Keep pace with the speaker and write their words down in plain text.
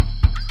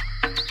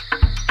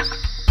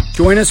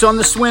Join us on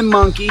the Swim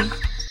Monkey.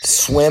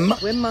 Swim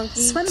Monkey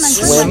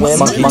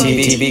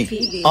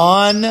TV.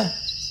 On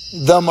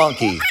the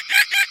Monkey.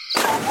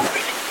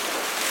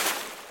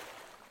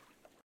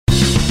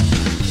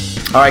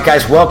 All right,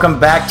 guys,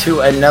 welcome back to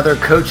another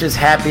Coach's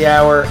Happy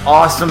Hour.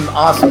 Awesome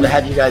to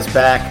have you guys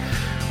back.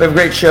 We have a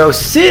great show.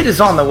 Sid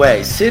is on the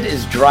way. Sid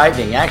is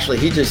driving. Actually,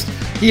 he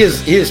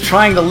is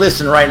trying to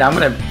listen right now. I'm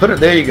going to put it,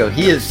 there you go.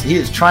 He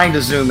is trying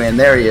to zoom in.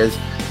 There he is.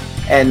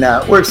 And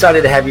we're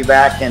excited to have you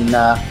back. And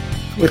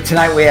with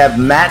tonight, we have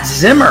Matt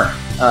Zimmer.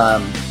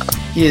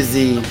 He is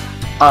the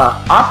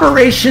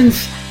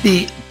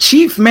the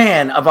chief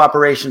man of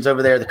operations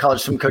over there at the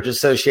College Swim Coaches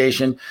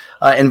Association,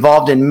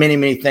 involved in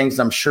many things.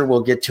 I'm sure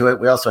we'll get to it.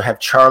 We also have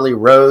Charlie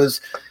Rose.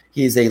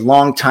 He's a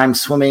longtime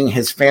swimming.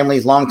 His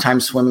family's longtime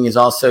swimming. He's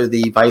also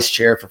the vice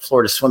chair for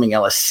Florida Swimming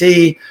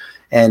LSC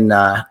and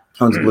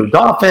owns Blue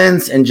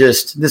Dolphins. And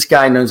just this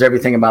guy knows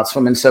everything about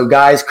swimming. So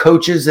guys,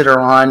 coaches that are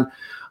on,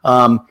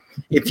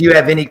 if you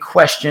have any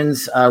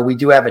questions, we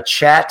do have a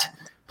chat.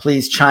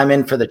 Please chime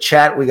in for the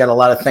chat. We got a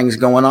lot of things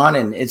going on,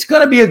 and it's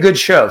going to be a good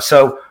show.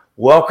 So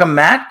welcome,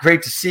 Matt.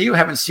 Great to see you.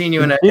 Haven't seen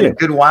you in a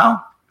good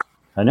while.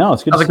 I know.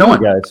 It's good to see you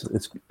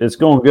guys. It's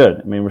going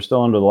good. I mean, we're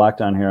still under the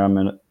lockdown here. I'm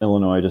in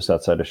Illinois, just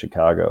outside of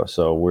Chicago.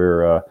 So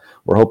we're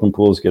hoping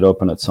pools get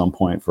open at some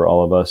point for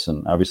all of us,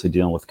 and obviously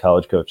dealing with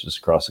college coaches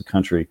across the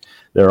country.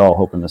 They're all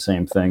hoping the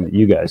same thing that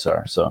you guys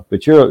are. So,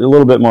 but you're a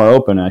little bit more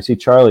open. And I see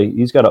Charlie.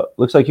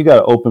 Looks like you got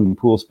an open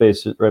pool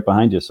space right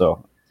behind you.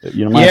 So,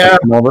 you don't mind if I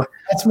come over?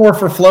 That's more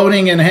for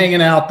floating and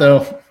hanging out,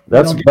 though.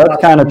 That's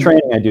kind of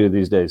training I do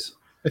these days.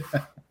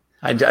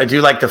 I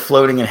do like the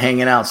floating and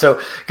hanging out.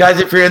 So, guys,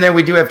 if you're in there,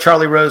 we do have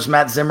Charlie Rose,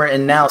 Matt Zimmer,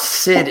 and now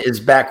Sid is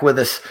back with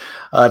us.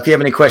 If you have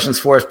any questions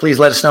for us, please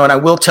let us know. And I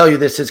will tell you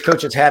this is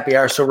Coach's Happy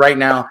Hour. So right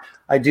now,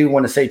 I do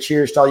want to say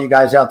cheers to all you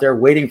guys out there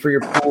waiting for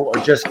your pool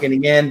or just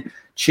getting in.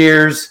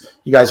 Cheers.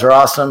 You guys are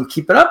awesome.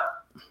 Keep it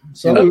up.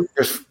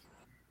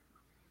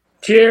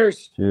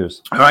 Cheers.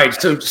 All right.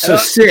 So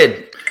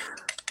Sid,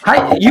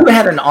 you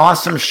had an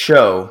awesome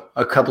show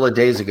a couple of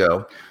days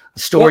ago.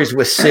 Stories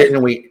with Sid,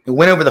 and we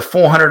went over the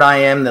 400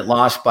 IM that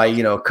lost by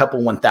a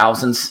couple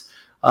 1000s.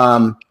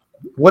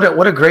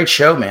 What a great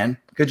show, man!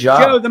 Good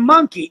job, Joe the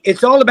Monkey.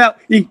 It's all about.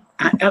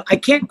 I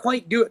can't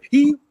quite do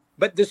it.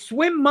 But the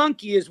Swim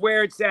Monkey is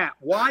where it's at.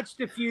 Watch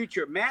the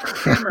future, Matt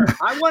Zimmer.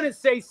 I want to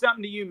say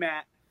something to you,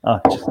 Matt.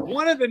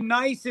 One of the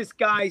nicest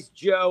guys,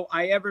 Joe,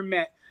 I ever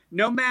met.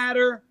 No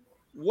matter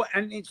what,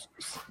 and it's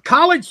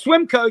college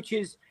swim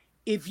coaches.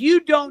 If you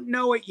don't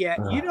know it yet,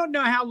 you don't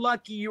know how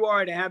lucky you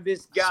are to have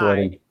this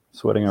guy.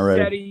 Sweating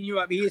already. Setting you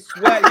up. He is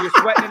sweating. You're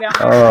sweating it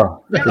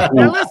out.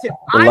 Now listen,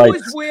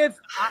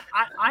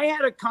 I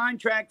had a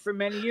contract for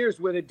many years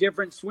with a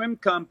different swim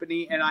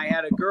company, and I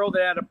had a girl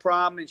that had a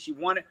problem, and she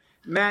wanted.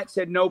 Matt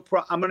said, "No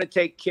problem. I'm going to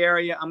take care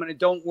of you.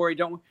 Don't worry.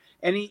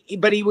 And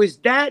he was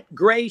that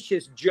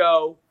gracious,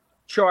 Joe,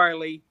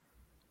 Charlie.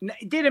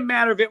 It didn't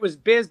matter if it was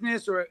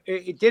business or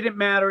it didn't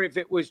matter if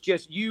it was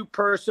just you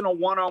personal,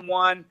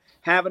 one-on-one,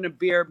 having a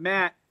beer,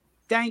 Matt.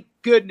 Thank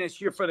goodness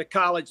you're for the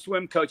college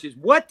swim coaches.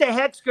 What the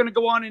heck's going to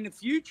go on in the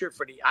future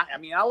for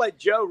I'll let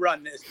Joe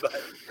run this, but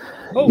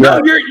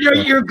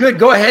you're good.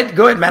 Go ahead,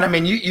 Matt. I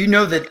mean, you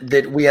know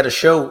that we had a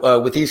show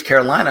with East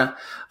Carolina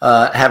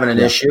having an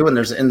issue, and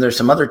there's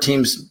some other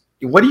teams.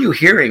 What are you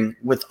hearing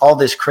with all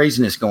this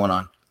craziness going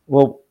on?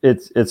 Well,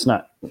 it's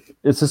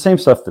the same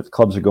stuff that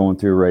clubs are going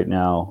through right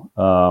now,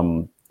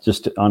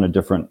 just on a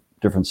different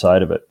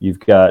side of it. You've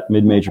got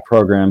mid-major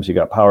programs, you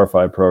got Power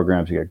 5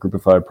 programs, you got Group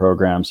of 5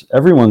 programs.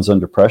 Everyone's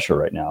under pressure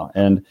right now.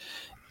 And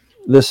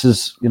this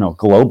is,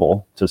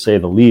 global to say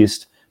the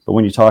least. But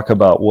when you talk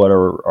about what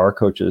are our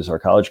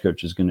college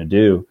coaches going to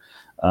do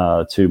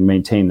to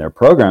maintain their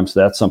programs,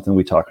 that's something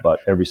we talk about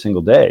every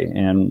single day.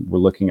 And we're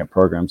looking at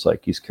programs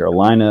like East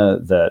Carolina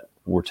that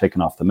were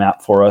taken off the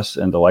map for us.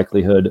 And the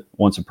likelihood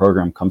once a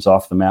program comes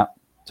off the map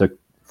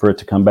for it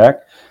to come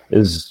back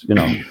is,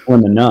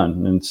 slim and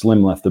none, and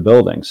Slim left the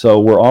building. So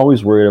we're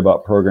always worried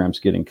about programs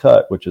getting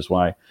cut, which is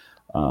why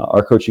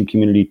our coaching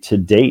community to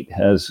date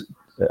has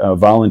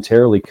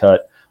voluntarily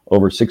cut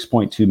over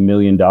 $6.2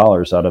 million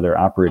out of their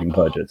operating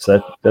budgets.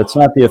 That's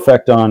not the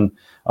effect on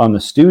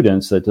the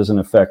students. That doesn't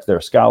affect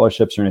their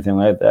scholarships or anything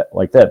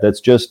like that. That's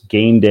just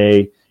game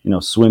day,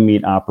 swim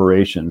meet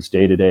operations,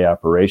 day-to-day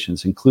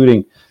operations,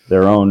 including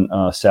their own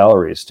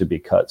salaries to be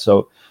cut.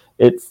 So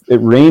it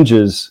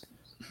ranges.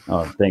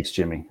 Oh, thanks,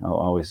 Jimmy.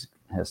 Always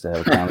has to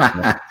have a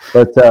comment.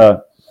 But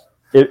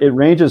it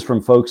ranges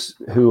from folks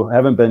who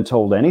haven't been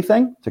told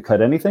anything to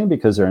cut anything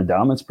because their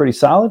endowment's pretty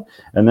solid,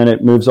 and then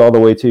it moves all the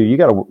way to you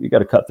got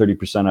to cut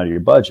 30% out of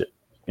your budget.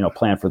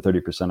 Plan for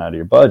 30% out of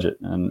your budget,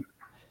 and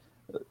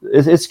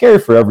it's scary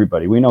for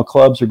everybody. We know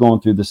clubs are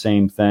going through the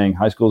same thing.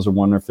 High schools are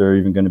wondering if they're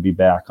even going to be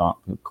back on,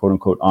 quote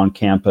unquote, on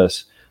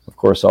campus. Of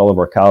course, all of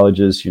our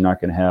colleges, you're not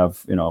going to have,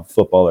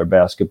 football or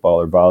basketball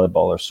or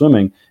volleyball or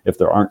swimming if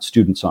there aren't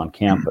students on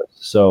campus.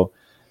 So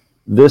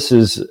this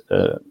is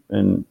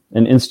an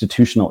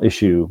institutional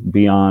issue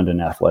beyond an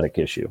athletic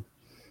issue.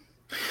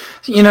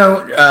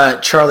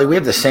 Charlie, we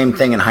have the same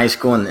thing in high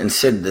school, and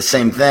Sid, the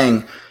same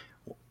thing.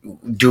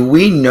 do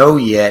we know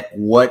yet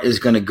what is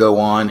going to go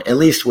on, at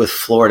least with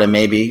Florida,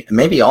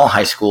 maybe all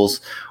high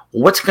schools?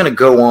 What's going to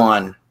go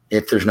on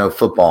if there's no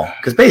football?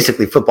 Because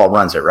basically football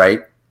runs it,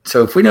 right?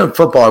 So if we know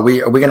football, are we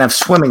going to have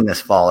swimming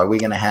this fall? Are we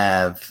going to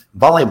have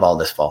volleyball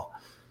this fall?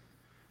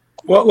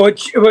 Well,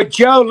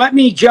 Joe, let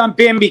me jump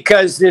in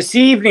because this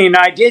evening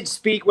I did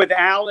speak with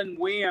Alan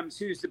Williams,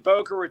 who's the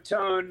Boca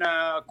Raton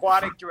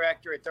aquatic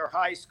director at their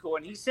high school.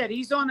 And he said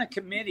he's on a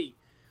committee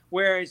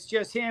where it's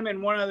just him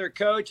and one other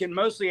coach and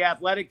mostly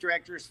athletic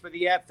directors for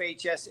the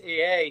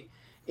FHSAA.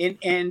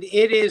 And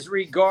it is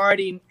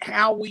regarding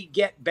how we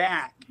get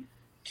back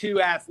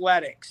to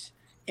athletics.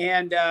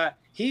 And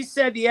he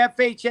said the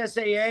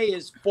FHSAA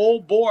is full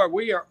bore.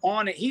 We are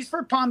on it. He's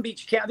for Palm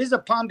Beach County. This is a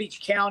Palm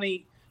Beach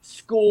County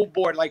school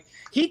board. Like,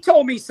 he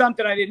told me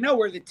something I didn't know.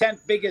 We're the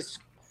 10th biggest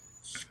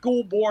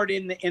school board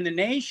in the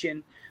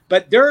nation,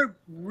 but they're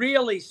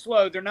really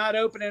slow. They're not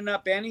opening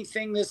up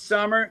anything this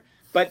summer.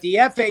 But the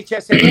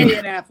FHSAA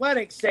and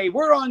athletics say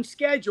we're on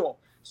schedule.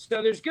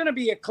 So there's going to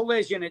be a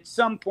collision at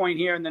some point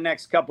here in the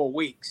next couple of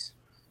weeks.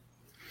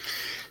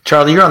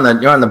 Charlie, you're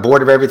on the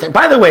board of everything.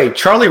 By the way,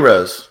 Charlie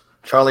Rose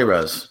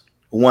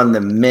won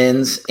the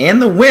men's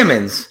and the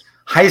women's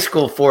high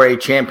school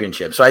 4A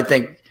championship. So I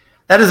think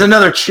that is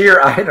another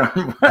cheer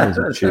item. That is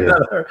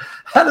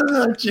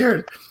another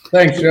cheer.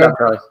 Thanks, Joe.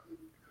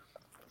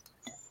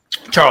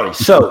 Charlie.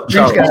 So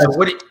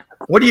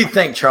what do you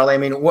think, Charlie? I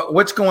mean,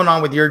 what's going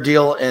on with your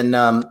deal, and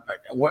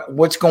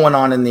what's going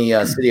on in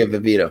the city of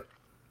Oviedo?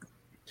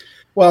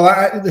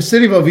 Well, the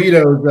city of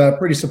Oviedo is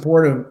pretty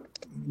supportive.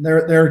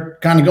 They're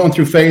kind of going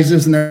through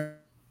phases, and they're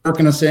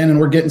working us in, and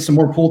we're getting some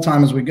more pool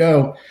time as we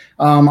go.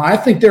 I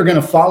think they're going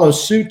to follow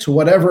suit to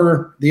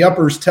whatever the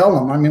uppers tell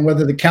them. I mean,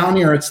 whether the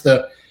county or it's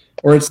the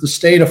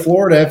state of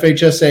Florida,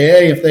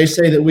 FHSAA, if they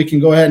say that we can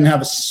go ahead and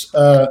have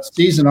a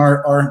season,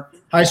 our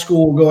high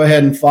school will go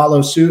ahead and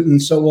follow suit,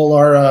 and so will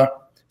our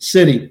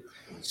city.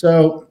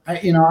 So,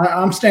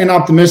 I'm staying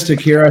optimistic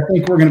here. I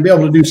think we're going to be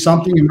able to do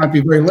something. It might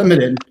be very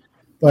limited,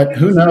 but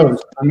who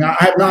knows? I mean, I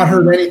have not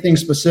heard anything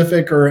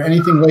specific or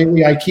anything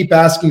lately. I keep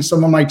asking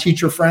some of my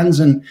teacher friends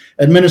and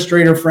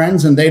administrator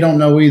friends, and they don't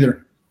know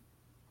either.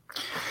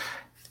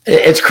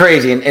 It's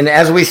crazy. And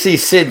as we see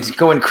Sid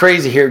going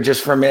crazy here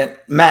just for a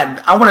minute,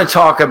 Matt, I want to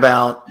talk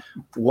about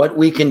what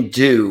we can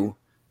do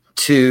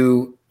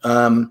to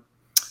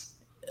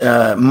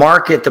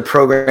market the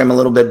program a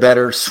little bit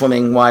better,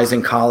 swimming wise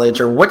in college,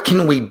 or what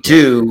can we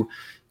do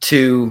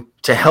to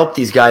help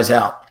these guys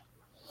out?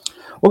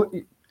 Well,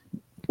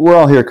 we're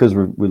all here because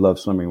we love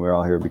swimming. We're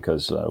all here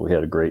because we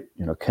had a great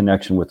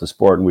connection with the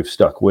sport, and we've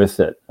stuck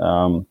with it.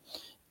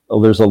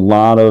 There's a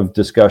lot of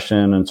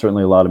discussion and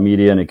certainly a lot of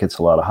media, and it gets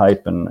a lot of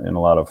hype and a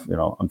lot of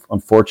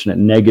unfortunate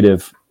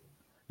negative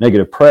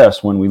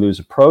press when we lose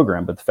a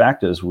program. But the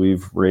fact is,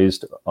 we've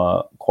raised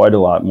quite a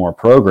lot more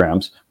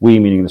programs. We,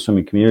 meaning the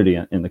swimming community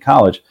in the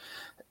colleges,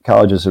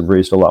 have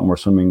raised a lot more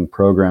swimming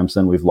programs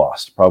than we've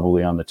lost,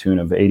 probably on the tune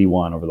of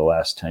 81 over the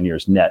last 10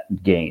 years net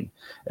gain.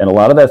 And a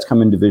lot of that's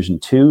come in Division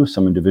II,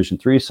 some in Division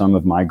III, some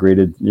have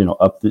migrated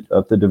up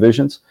the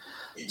divisions.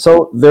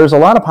 So there's a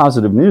lot of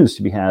positive news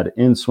to be had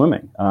in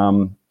swimming.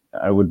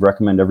 I would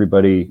recommend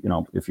everybody,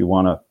 if you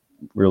want to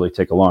really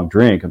take a long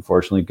drink,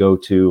 unfortunately, go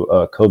to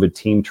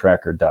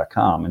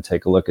covidteamtracker.com and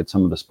take a look at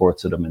some of the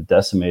sports that have been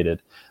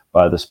decimated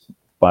by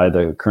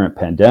the current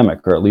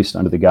pandemic, or at least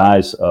under the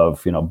guise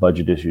of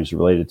budget issues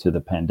related to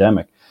the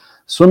pandemic.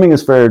 Swimming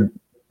has fared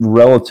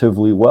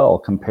relatively well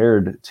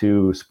compared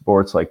to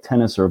sports like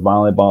tennis or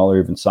volleyball or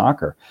even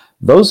soccer.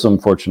 Those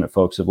unfortunate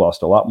folks have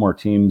lost a lot more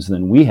teams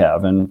than we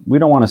have, and we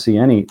don't want to see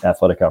any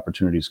athletic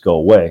opportunities go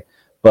away.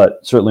 But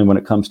certainly when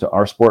it comes to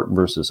our sport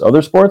versus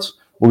other sports,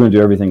 we're going to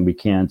do everything we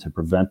can to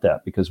prevent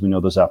that, because we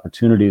know those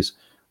opportunities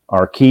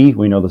are key.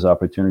 We know those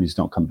opportunities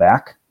don't come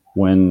back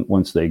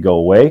once they go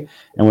away.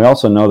 And we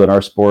also know that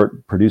our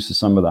sport produces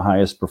some of the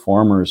highest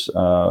performing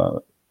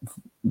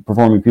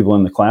people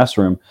in the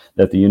classroom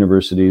that the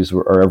universities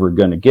are ever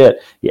going to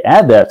get. You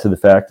add that to the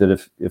fact that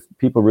if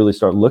people really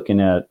start looking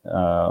at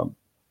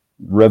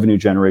revenue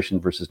generation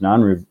versus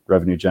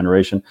non-revenue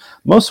generation,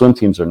 most swim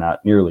teams are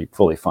not nearly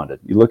fully funded.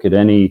 You look at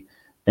any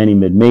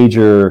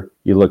mid-major,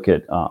 you look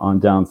at on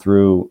down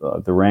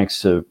through the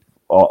ranks to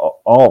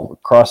all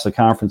across the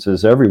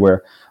conferences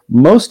everywhere,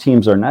 most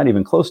teams are not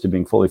even close to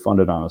being fully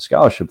funded on a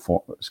scholarship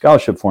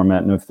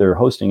format. And if they're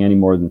hosting any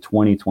more than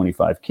 20,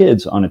 25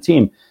 kids on a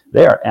team,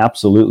 they are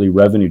absolutely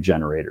revenue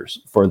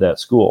generators for that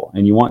school.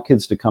 And you want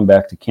kids to come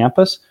back to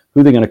campus,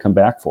 who are they going to come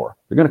back for?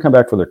 They're going to come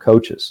back for their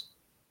coaches.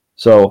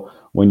 So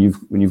when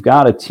you've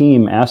got a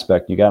team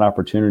aspect, you got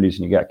opportunities,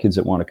 and you got kids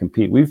that want to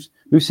compete. We've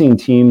seen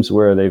teams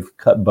where they've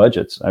cut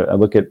budgets. I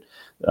look at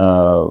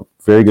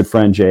very good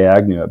friend Jay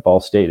Agnew at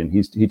Ball State, and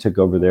he took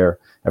over there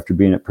after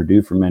being at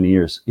Purdue for many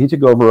years. He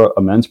took over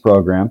a men's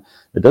program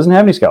that doesn't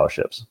have any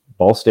scholarships.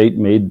 Ball State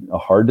made a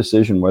hard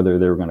decision whether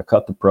they were going to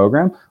cut the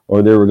program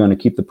or they were going to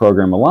keep the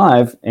program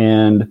alive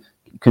and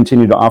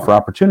continue to offer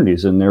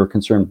opportunities. And they were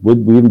concerned,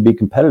 would we even be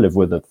competitive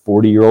with a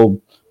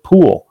 40-year-old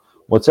pool?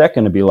 What's that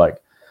going to be like?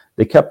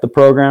 They kept the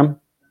program.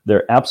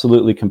 They're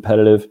absolutely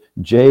competitive.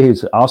 Jay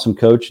is an awesome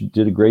coach,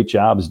 did a great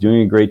job, is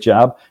doing a great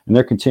job, and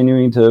they're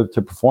continuing to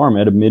perform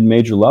at a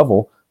mid-major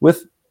level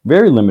with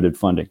very limited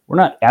funding. We're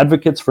not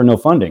advocates for no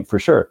funding, for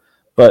sure,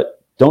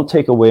 but don't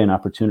take away an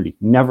opportunity.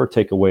 Never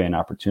take away an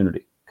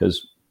opportunity,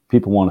 because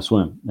people want to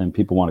swim and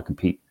people want to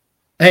compete.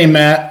 Hey,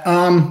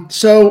 Matt.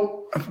 So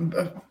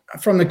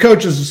from the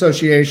Coaches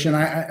Association,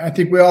 I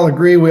think we all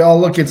agree. We all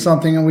look at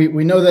something, and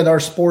we know that our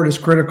sport is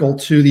critical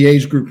to the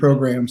age group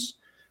programs.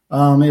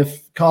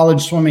 If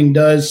college swimming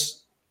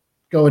does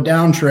go a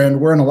downtrend,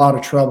 we're in a lot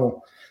of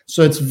trouble.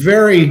 So it's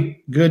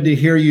very good to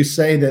hear you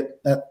say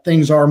that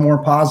things are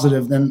more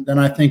positive than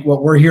I think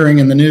what we're hearing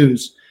in the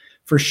news,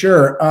 for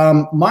sure.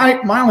 My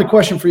only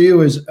question for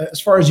you is, as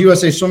far as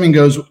USA Swimming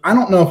goes, I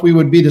don't know if we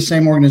would be the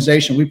same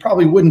organization. We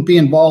probably wouldn't be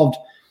involved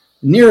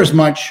near as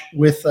much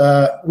with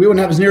we wouldn't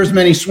have near as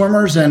many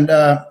swimmers, and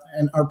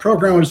our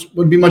program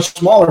would be much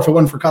smaller if it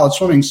wasn't for college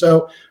swimming.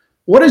 So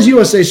what is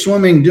USA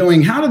Swimming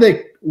doing? How do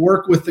they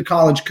work with the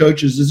college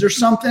coaches? Is there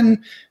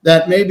something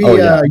that maybe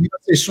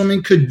USA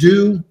Swimming could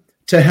do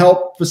to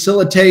help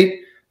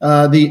facilitate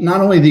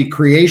not only the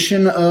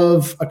creation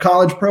of a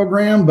college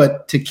program,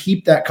 but to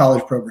keep that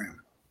college program?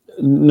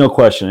 No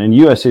question. And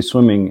USA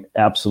Swimming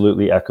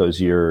absolutely echoes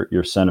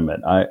your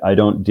sentiment. I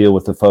don't deal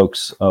with the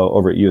folks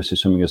over at USA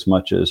Swimming as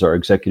much as our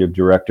executive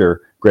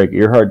director, Greg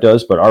Earhart,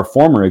 does, but our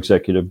former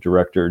executive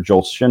director,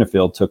 Joel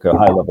Schinefield, took a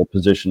high-level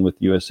position with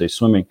USA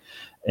Swimming.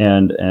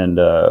 And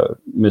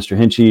Mr.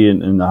 Hinchy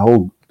and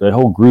that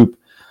whole group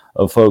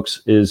of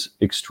folks is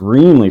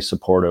extremely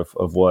supportive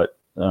of what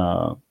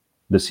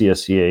the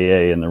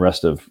CSCAA and the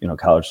rest of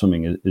college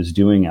swimming is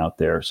doing out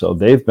there. So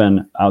they've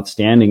been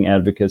outstanding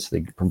advocates.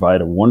 They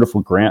provide a wonderful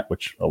grant,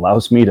 which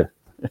allows me to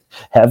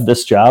have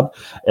this job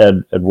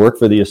and work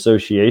for the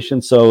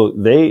association. So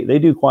they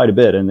do quite a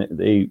bit,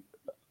 and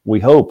we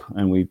hope,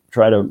 and we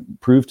try to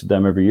prove to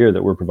them every year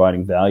that we're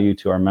providing value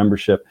to our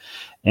membership.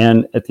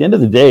 And at the end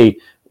of the day,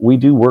 we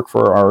do work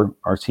for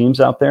our teams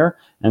out there.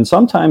 And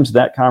sometimes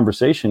that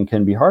conversation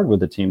can be hard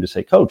with the team to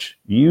say, Coach,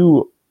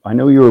 I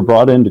know you were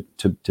brought in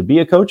to be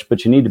a coach,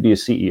 but you need to be a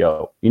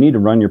CEO. You need to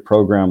run your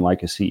program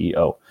like a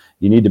CEO.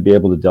 You need to be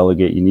able to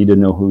delegate. You need to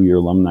know who your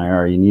alumni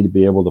are. You need to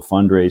be able to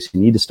fundraise. You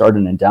need to start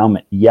an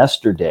endowment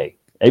yesterday,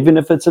 even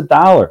if it's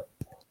 $1.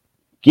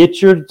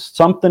 Get your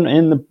something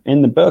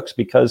in the books,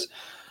 because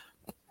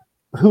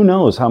who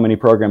knows how many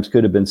programs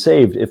could have been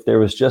saved if there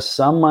was just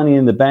some money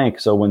in the bank.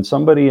 So when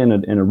somebody in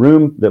a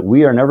room that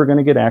we are never going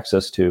to get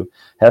access to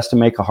has to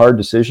make a hard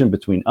decision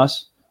between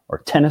us or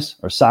tennis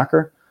or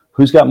soccer,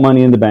 who's got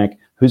money in the bank,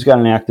 who's got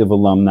an active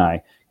alumni,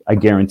 I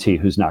guarantee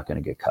who's not going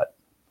to get cut.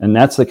 And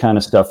that's the kind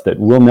of stuff that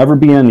will never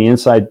be on the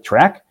inside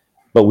track,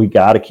 but we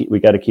got to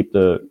keep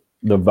the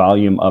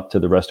volume up to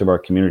the rest of our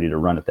community to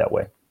run it that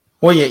way.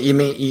 Well, you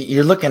mean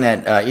you're looking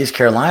at East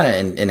Carolina,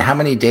 and how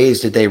many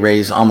days did they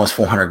raise almost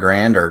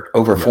 $400,000 or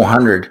over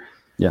 400?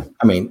 Yeah.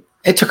 I mean,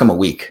 it took them a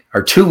week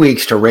or 2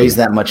 weeks to raise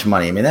that much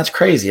money. I mean, that's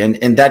crazy.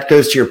 And that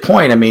goes to your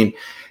point. I mean,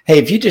 hey,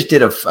 if you just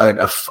did a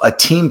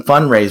team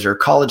fundraiser,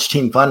 college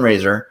team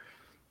fundraiser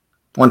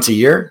once a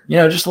year,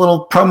 just a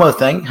little promo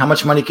thing, how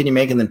much money can you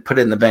make, and then put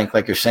it in the bank,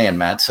 like you're saying,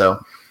 Matt?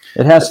 So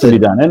it has to be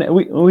done. And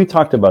we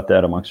talked about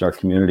that amongst our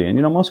community.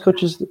 And, most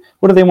coaches,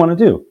 what do they want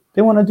to do?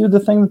 They want to do the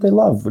thing that they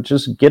love, which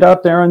is get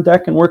out there on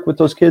deck and work with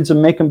those kids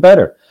and make them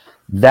better.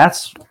 That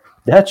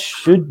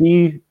should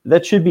be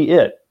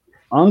it.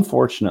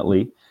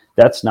 Unfortunately,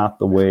 that's not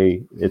the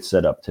way it's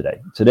set up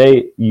today.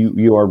 Today,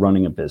 you are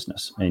running a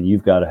business, and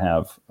you've got to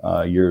have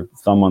your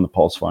thumb on the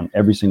pulse on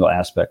every single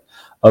aspect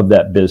of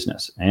that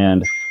business.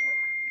 And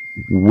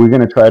we're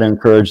going to try to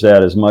encourage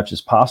that as much as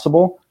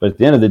possible. But at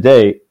the end of the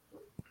day,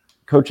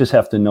 coaches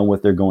have to know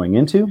what they're going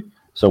into.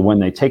 So when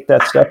they take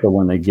that step, or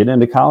when they get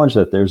into college,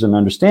 that there's an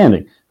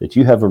understanding that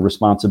you have a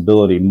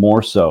responsibility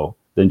more so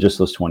than just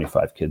those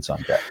 25 kids on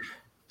deck.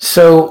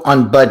 So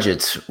on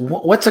budgets,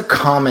 what's a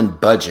common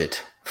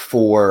budget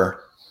for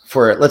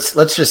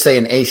let's just say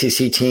an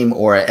ACC team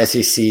or a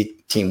SEC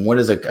team? What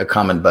is a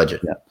common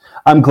budget? Yeah.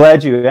 I'm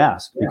glad you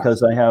asked,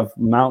 because I have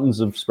mountains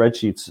of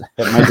spreadsheets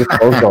at my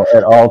disposal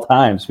at all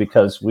times,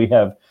 because we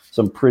have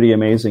some pretty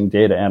amazing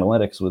data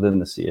analytics within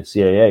the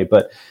CSCAA.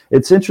 But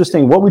it's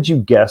interesting. What would you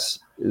guess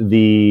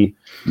the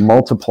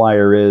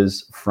multiplier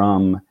is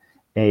from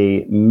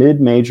a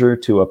mid-major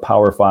to a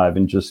Power 5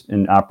 in just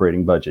an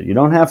operating budget? You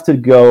don't have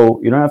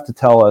to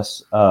tell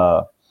us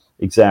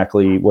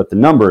exactly what the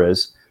number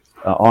is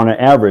on an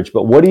average,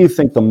 but what do you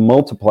think the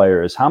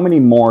multiplier is? How many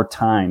more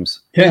times?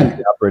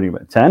 10. Operating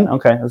 10?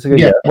 Okay, that's a good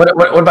guess.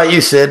 What about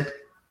you, Sid?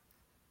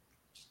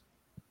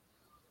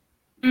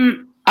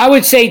 I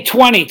would say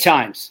 20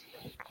 times.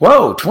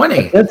 Whoa,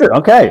 20.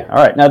 Okay, all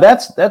right. Now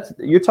that's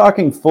you're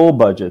talking full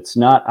budgets,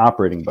 not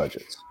operating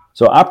budgets.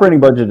 So operating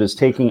budget is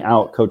taking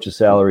out coach's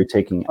salary,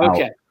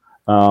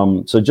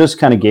 out. So just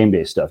kind of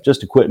game-based stuff,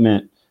 just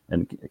equipment,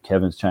 and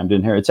Kevin's chimed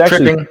in here. It's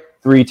actually tripping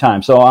 3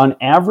 times. So on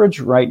average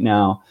right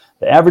now,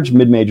 the average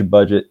mid-major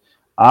budget,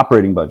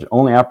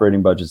 only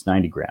operating budget is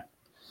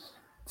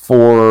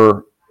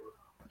 $90,000.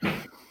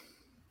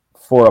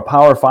 For a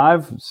Power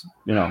 5,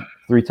 you know,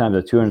 3 times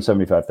at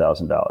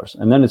 $275,000.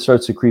 And then it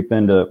starts to creep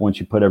into, once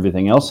you put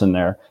everything else in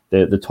there,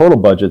 the total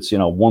budget's, you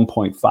know,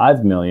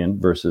 1.5 million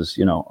versus,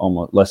 you know,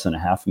 almost less than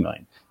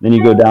 $500,000. Then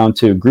you go down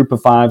to group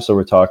of 5. So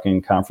we're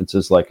talking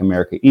conferences like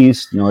America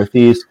East,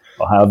 Northeast,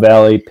 Ohio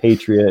Valley,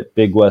 Patriot,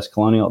 Big West,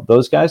 Colonial,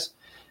 those guys.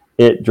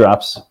 It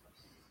drops,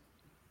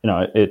 you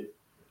know,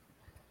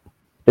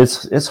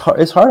 it's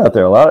hard out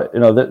there. A lot, you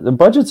know, the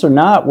budgets are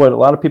not what a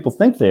lot of people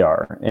think they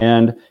are.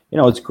 And, you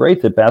know, it's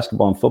great that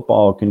basketball and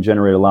football can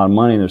generate a lot of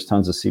money. There's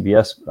tons of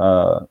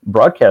CBS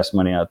broadcast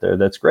money out there.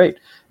 That's great.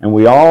 And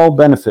we all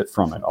benefit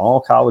from it.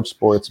 All college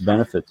sports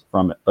benefit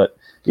from it. But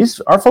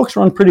our folks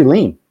run pretty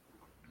lean.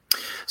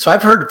 So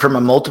I've heard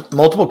from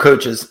multiple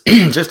coaches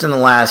just in the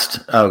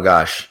last,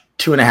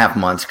 2.5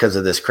 months because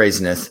of this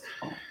craziness,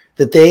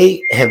 that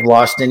they have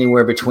lost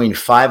anywhere between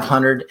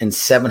 $500,000 and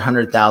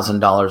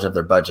 $700,000 of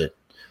their budget.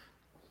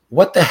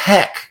 What the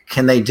heck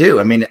can they do?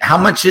 I mean, how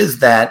much is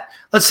that?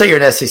 Let's say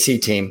you're an SEC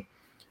team,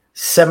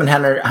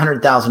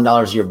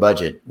 $100,000 of your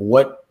budget.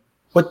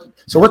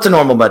 So what's a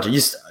normal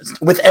budget?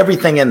 With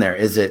everything in there,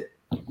 is it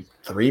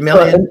 $3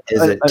 million?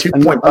 Is it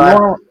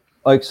 2.5?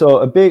 Like, so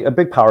a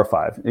big Power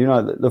 5, you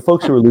know, the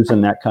folks who are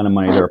losing that kind of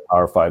money, they're a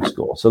Power 5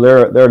 school. So they're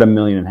at $1.5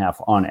 million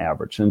on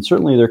average. And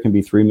certainly there can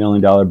be $3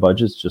 million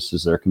budgets, just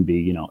as there can be,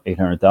 you know,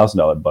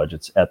 $800,000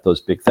 budgets at those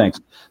big things.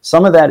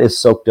 Some of that is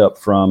soaked up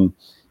from,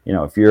 you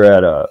know, if you're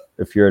at a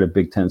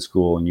Big Ten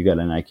school and you got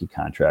a Nike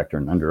contract or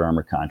an Under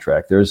Armour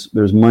contract, there's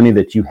money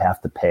that you have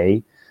to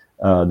pay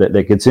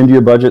that gets into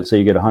your budget. So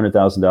you get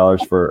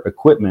 $100,000 for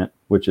equipment,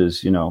 which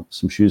is, you know,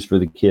 some shoes for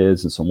the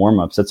kids and some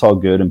warm-ups. That's all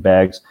good, and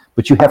bags,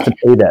 but you have to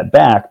pay that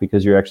back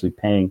because you're actually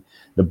paying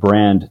the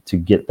brand to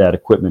get that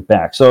equipment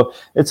back. So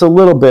it's a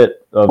little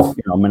bit of,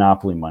 you know,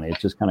 monopoly money. It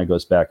just kind of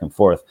goes back and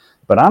forth.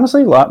 But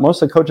honestly,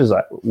 most of the coaches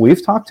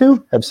we've talked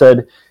to have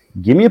said,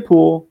 give me a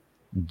pool,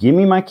 give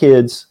me my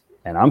kids,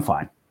 and I'm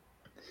fine.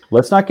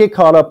 Let's not get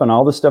caught up on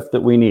all the stuff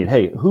that we need.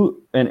 Hey,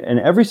 and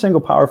every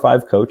single Power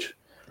 5 coach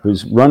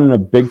who's running a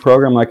big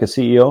program like a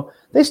CEO,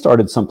 they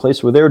started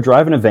someplace where they were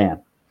driving a van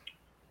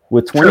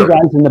with 20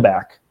 guys in the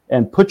back,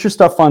 and put your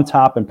stuff on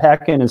top and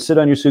pack in and sit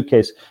on your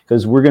suitcase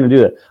because we're going to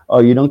do that. Oh,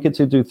 you don't get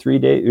to do 3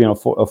 days, you know,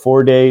 a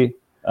 4-day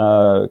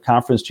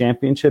conference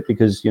championship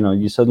because, you know,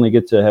 you suddenly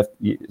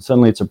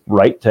suddenly it's a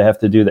right to have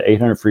to do the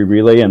 800 free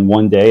relay in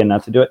 1 day and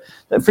not to do it.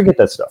 Forget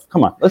that stuff.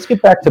 Come on, let's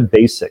get back to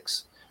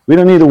basics. We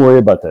don't need to worry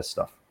about that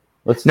stuff.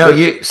 They're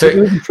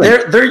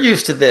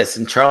used to this,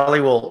 and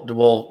Charlie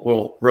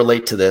will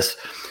relate to this.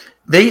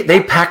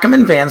 They pack them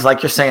in vans,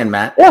 like you're saying,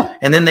 Matt. Yeah.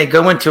 And then they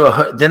go into a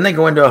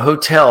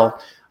hotel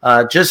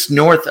just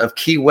north of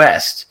Key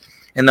West,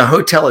 and the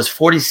hotel is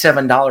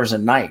 $47 a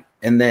night.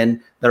 And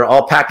then they're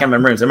all packing them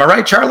in rooms. Am I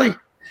right, Charlie?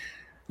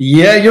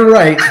 Yeah, you're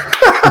right.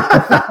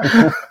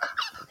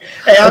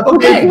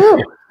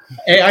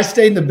 Hey, I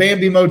stayed in the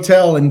Bambi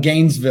Motel in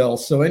Gainesville,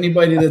 so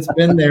anybody that's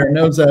been there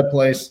knows that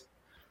place.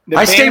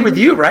 I stayed with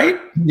you, right?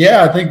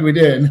 Yeah, I think we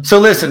did. So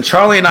listen,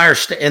 Charlie and I are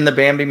in the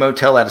Bambi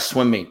Motel at a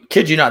swim meet.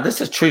 Kid you not, this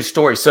is a true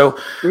story. So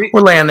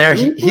we're laying there.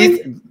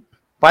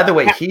 By the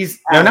way,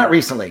 no, not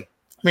recently.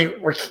 I mean,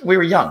 we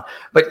were young,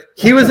 but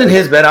he was in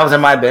his bed. I was in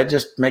my bed,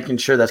 just making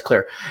sure that's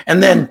clear.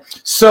 And then,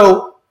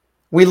 so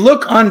we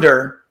look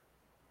under,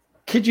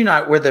 kid you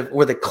not, where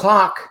the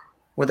clock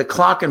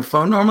and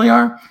phone normally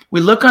are.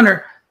 We look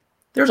under.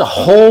 There's a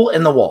hole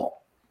in the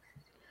wall.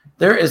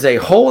 There is a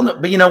hole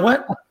but you know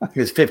what? It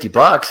was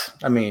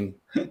 $50. I mean,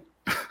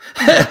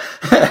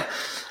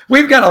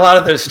 we've got a lot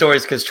of those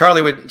stories because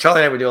Charlie and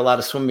I would do a lot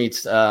of swim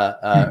meets in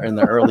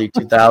the early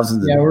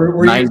 2000s. Yeah,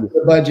 we're used to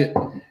the budget.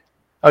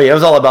 Oh yeah, it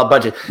was all about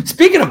budget.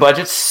 Speaking of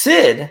budget,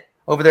 Sid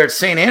over there at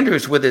St.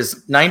 Andrews with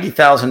his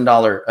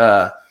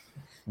 $90,000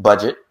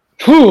 budget.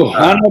 Whew,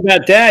 I don't know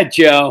about that,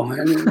 Joe.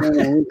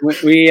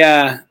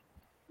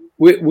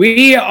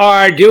 We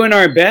are doing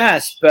our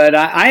best, but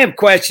I have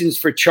questions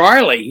for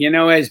Charlie, you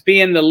know, as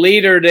being the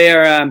leader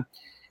there,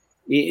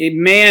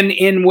 man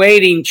in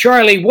waiting.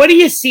 Charlie, what do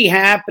you see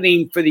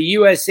happening for the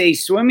USA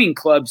swimming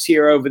clubs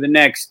here over the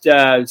next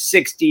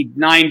 60,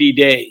 90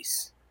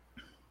 days?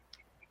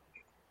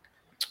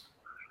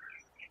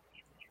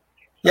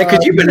 Yeah,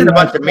 because you've been in a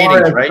bunch of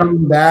meetings, right?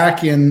 Coming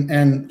back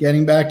and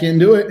getting back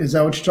into it. Is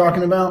that what you're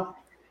talking about?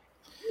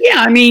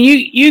 Yeah, I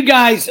mean, you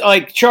guys,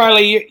 like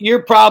Charlie,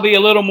 you're probably a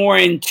little more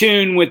in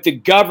tune with the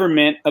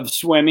government of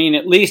swimming,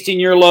 at least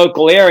in your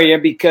local area,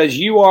 because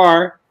you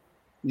are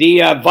the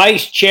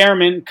vice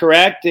chairman,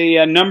 correct?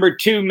 The number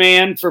 2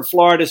 man for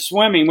Florida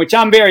swimming, which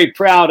I'm very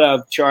proud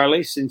of,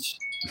 Charlie, since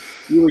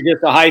you were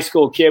just a high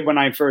school kid when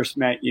I first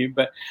met you.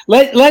 But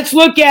let's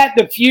look at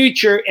the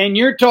future, and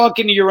you're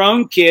talking to your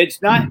own kids,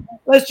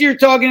 you're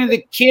talking to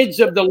the kids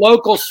of the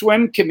local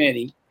swim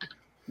committee.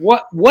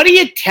 What do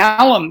you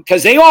tell them?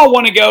 Because they all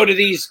want to go to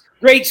these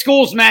great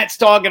schools Matt's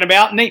talking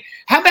about. And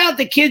how about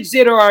the kids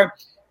that are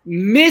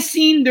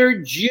missing their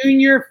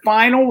junior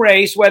final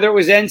race, whether it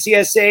was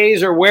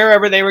NCSAs or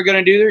wherever they were going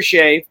to do their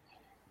shave,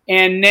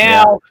 and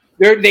now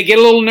they get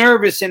a little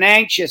nervous and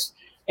anxious.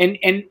 And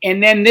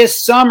then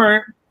this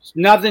summer,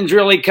 Nothing's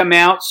really come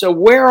out. So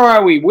where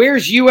are we?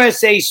 Where's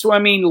USA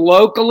Swimming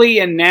locally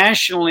and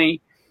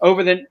nationally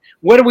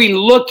what are we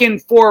looking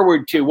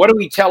forward to? What do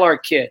we tell our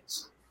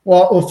kids?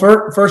 Well,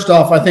 first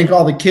off, I think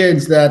all the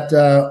kids that,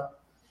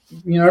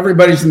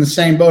 everybody's in the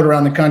same boat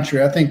around the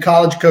country. I think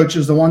college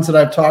coaches, the ones that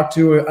I've talked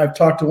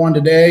to one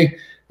today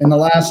in the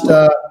last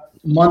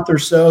month or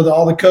so,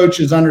 all the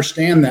coaches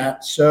understand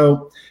that.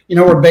 So,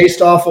 we're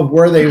based off of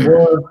where they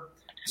were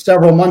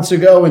several months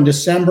ago in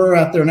December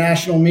at their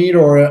national meet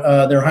or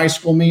their high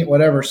school meet,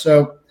 whatever.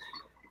 So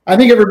I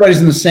think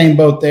everybody's in the same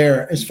boat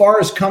there. As far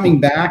as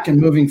coming back and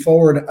moving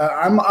forward,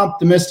 I'm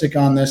optimistic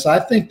on this. I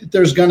think that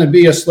there's going to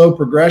be a slow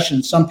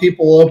progression. Some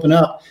people will open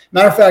up.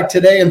 Matter of fact,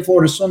 today in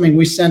Florida Swimming,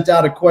 we sent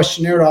out a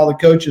questionnaire to all the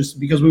coaches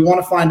because we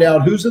want to find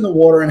out who's in the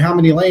water and how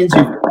many lanes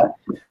you've got.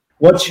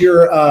 What's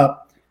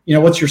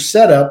your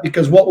setup?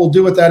 Because what we'll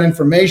do with that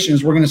information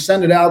is we're going to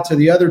send it out to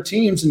the other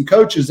teams and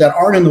coaches that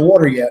aren't in the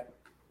water yet.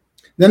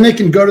 Then they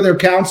can go to their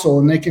council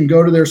and they can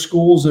go to their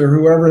schools or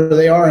whoever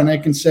they are, and they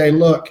can say,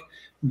 look,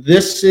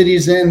 this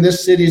city's in,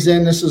 this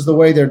is the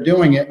way they're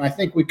doing it. And I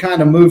think we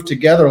kind of move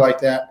together like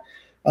that.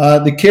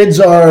 The kids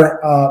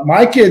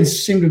my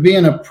kids seem to be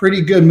in a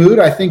pretty good mood.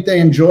 I think they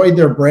enjoyed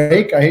their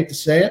break. I hate to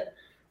say it.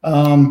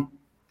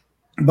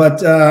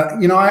 But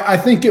I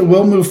think it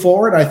will move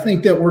forward. I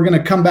think that we're going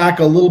to come back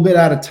a little bit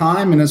at a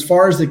time. And as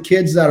far as the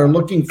kids that are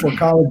looking for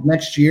college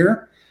next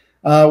year,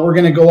 we're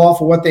going to go off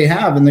of what they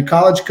have. And the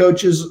college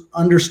coaches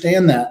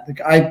understand that.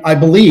 I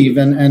believe,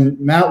 and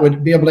Matt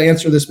would be able to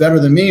answer this better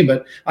than me,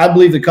 but I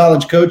believe the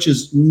college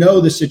coaches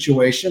know the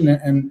situation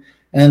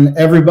and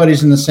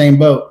everybody's in the same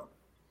boat.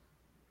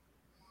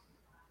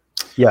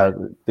 Yeah,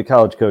 the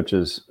college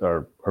coaches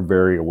are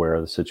very aware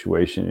of the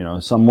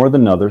situation. Some more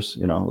than others.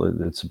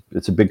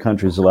 It's a big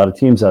country. There's a lot of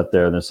teams out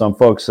there. And there's some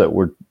folks that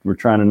we're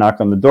trying to knock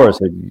on the door.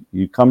 Say,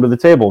 you come to the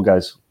table,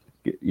 guys.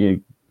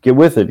 You get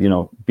with it.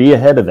 Be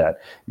ahead of that.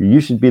 You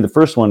should be the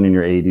first one in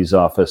your AD's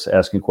office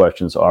asking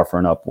questions,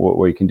 offering up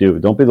what you can do.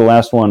 Don't be the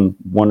last one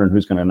wondering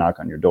who's going to knock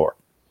on your door.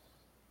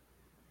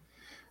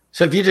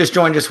 So if you just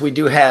joined us, we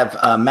do have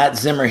Matt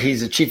Zimmer.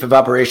 He's the Chief of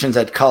Operations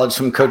at College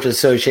Swim Coaches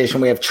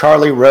Association. We have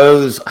Charlie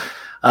Rose,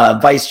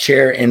 Vice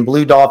Chair in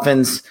Blue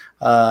Dolphins,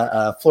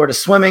 Florida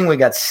Swimming. We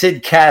got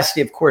Sid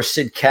Cassidy, of course,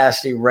 Sid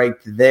Cassidy right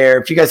there.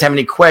 If you guys have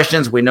any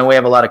questions, we know we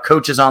have a lot of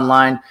coaches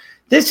online.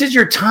 This is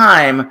your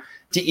time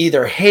to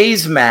either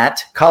haze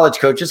Matt, college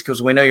coaches,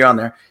 because we know you're on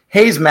there,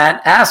 haze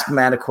Matt, ask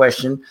Matt a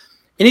question,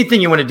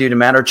 anything you want to do to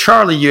Matt, or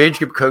Charlie, you age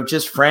group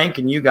coaches, Frank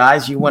and you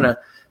guys, you want to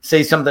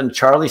say something to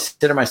Charlie,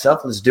 Sid, or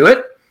myself, let's do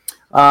it.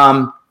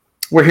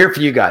 We're here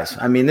for you guys.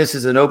 I mean, this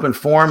is an open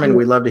forum, and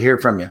we'd love to hear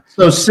from you.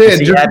 So,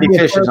 Sid, Abby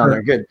Fish is on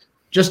there. Good.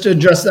 Just to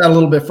address that a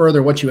little bit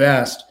further, what you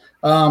asked.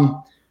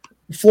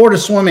 Florida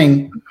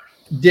Swimming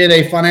did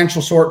a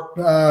financial sort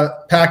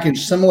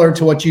package similar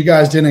to what you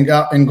guys did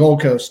in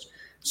Gold Coast.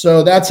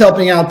 So that's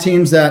helping out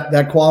teams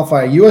that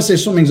qualify. USA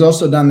Swimming's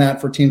also done that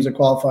for teams that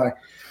qualify.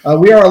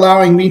 We are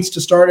allowing meets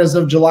to start as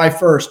of July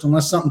 1st.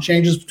 Unless something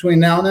changes between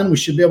now and then, we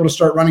should be able to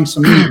start running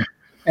some meets.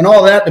 And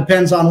all that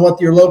depends on what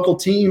your local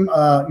team,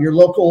 your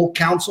local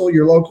council,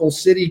 your local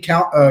city,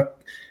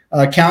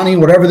 county,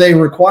 whatever they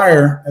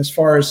require as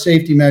far as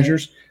safety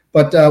measures.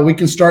 But we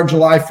can start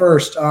July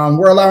 1st.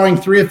 We're allowing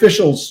 3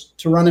 officials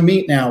to run a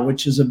meet now,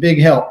 which is a big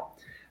help,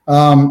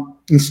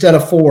 instead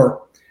of 4.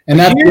 And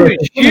that's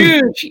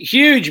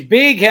huge,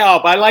 big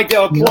help. I like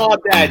to applaud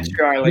that,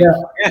 Charlie.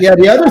 Yeah.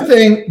 The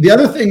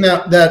other thing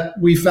that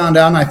we found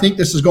out, and I think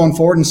this is going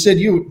forward, and Sid,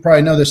 you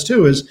probably know this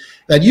too, is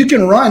that you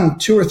can run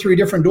 2 or 3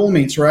 different dual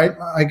meets, right?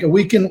 Like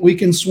we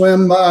can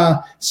swim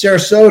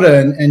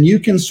Sarasota, and you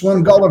can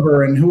swim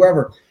Gulliver and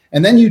whoever,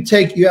 and then you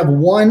have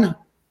one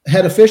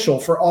head official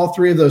for all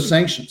 3 of those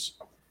sanctions.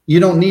 You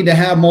don't need to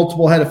have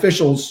multiple head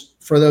officials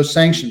for those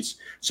sanctions,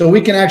 so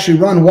we can actually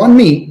run one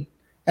meet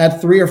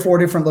at 3 or 4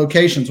 different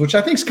locations, which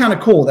I think is kind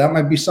of cool. That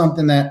might be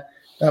something that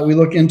we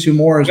look into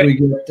more as we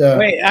get.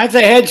 That's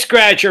a head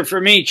scratcher for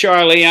me,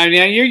 Charlie. I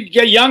mean,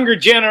 you're a younger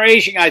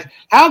generation guys.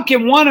 How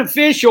can one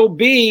official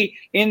be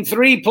in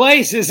 3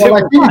 places? Well,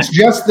 I think it's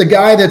just the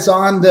guy that's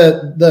on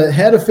the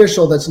head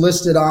official that's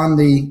listed on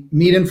the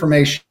meet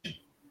information.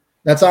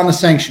 That's on the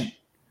sanction.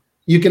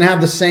 You can have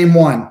the same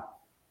one.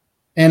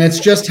 And it's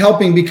just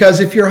helping because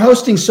if you're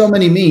hosting so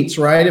many meets,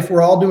 right, if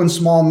we're all doing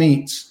small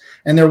meets,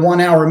 and they're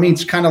 1-hour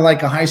meets, kind of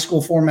like a high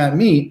school format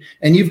meet,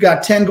 and you've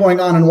got 10 going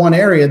on in one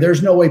area,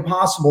 there's no way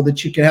possible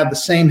that you can have the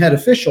same head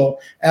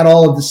official at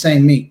all of the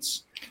same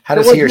meets. How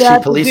does he or she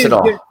police it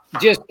all?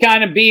 Just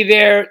kind of be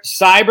there,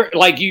 cyber,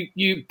 like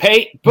you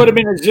put them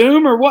in a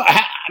Zoom or what?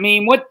 I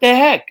mean, what the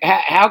heck?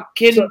 How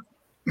can?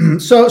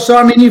 So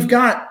I mean, you've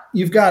got.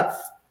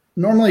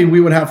 Normally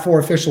we would have 4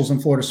 officials in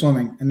Florida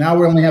Swimming, and now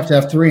we only have to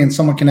have 3, and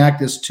someone can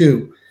act as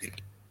 2.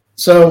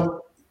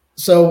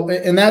 So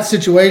in that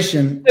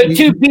situation,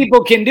 2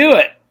 people can do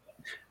it.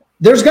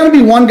 There's going to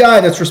be one guy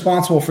that's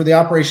responsible for the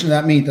operation of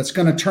that meet that's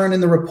going to turn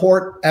in the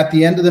report at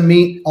the end of the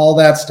meet, all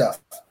that stuff.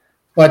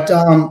 But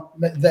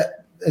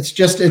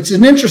it's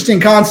an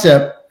interesting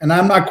concept. and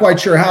I'm not quite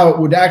sure how it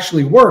would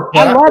actually work.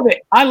 I love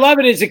it. I love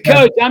it as a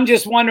coach. I'm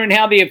just wondering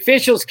how the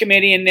officials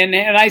committee, and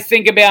I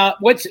think about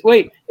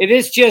it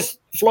is just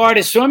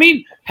Florida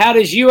swimming. How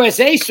does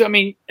USA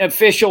swimming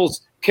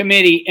officials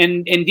committee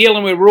and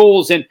dealing with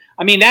rules? And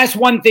I mean, that's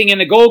one thing in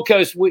the Gold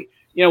Coast.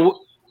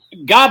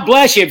 God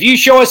bless you. If you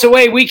show us a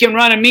way we can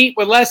run a meet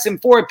with less than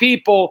 4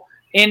 people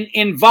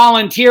in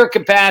volunteer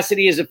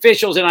capacity as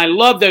officials, and I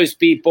love those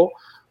people.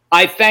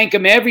 I thank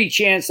them every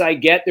chance I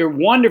get. They're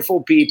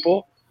wonderful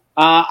people.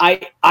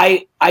 I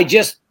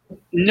just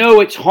know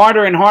it's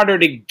harder and harder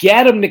to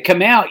get them to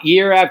come out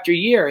year after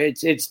year.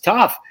 It's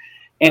tough,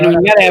 and we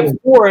got to have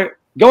 4.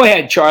 Go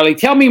ahead, Charlie.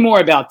 Tell me more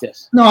about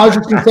this. No, I was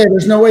just going to say,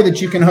 there's no way that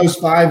you can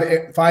host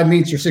 5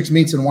 meets or 6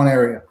 meets in one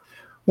area.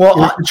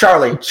 Well,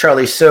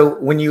 Charlie, so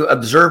when you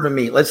observe a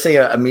meet, let's say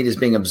a meet is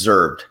being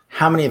observed,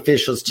 how many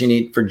officials do you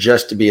need for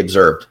just to be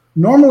observed?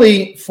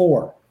 Normally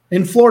 4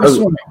 in Florida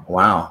swimming.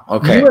 Wow.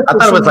 Okay. I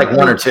thought it was like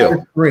 1 or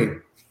 2. 3.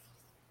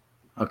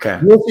 Okay.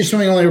 USA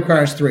swimming only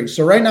requires 3.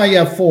 So right now you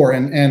have 4,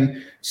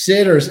 and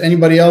Sid or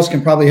anybody else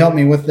can probably help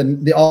me with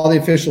all the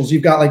officials.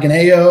 You've got like an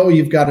AO,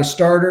 you've got a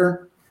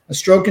starter, a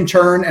stroke and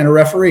turn, and a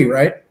referee,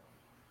 right?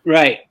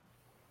 Right.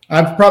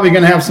 I'm probably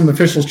going to have some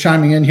officials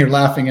chiming in here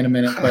laughing in a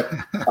minute, but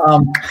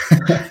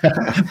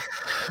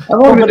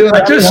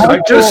I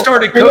just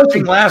started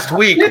coaching last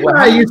week.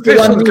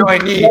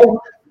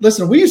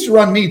 Listen, we used to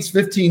run meets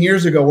 15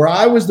 years ago where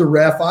I was the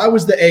ref, I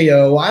was the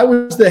AO, I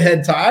was the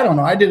head tie. I don't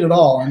know. I did it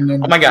all. And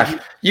oh my gosh.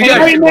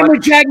 I remember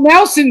Jack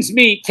Nelson's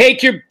meet.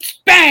 Take your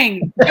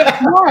bang.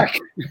 Mark.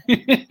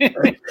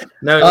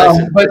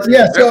 But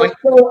yeah, so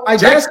I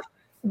guess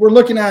we're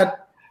looking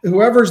at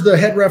whoever's the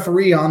head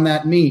referee on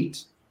that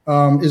meet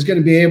is going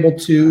to be able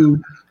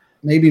to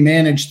maybe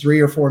manage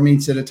 3 or 4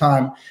 meets at a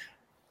time.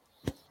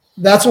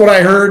 That's what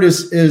I heard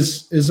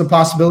is a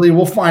possibility.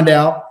 We'll find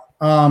out.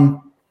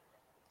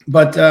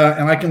 But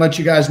and I can let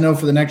you guys know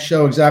for the next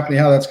show exactly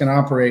how that's going to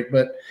operate.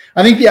 But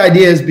I think the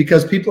idea is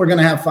because people are going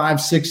to have 5,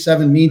 6,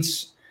 7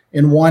 meets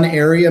in one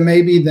area,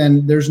 maybe,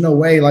 then there's no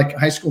way, like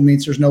high school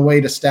meets, there's no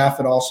way to staff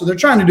it all. So they're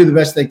trying to do the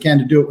best they can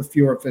to do it with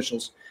fewer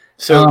officials.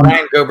 So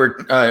Ryan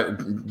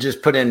Gobert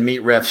just put in meet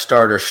ref,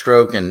 starter,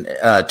 stroke, and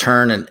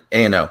turn, and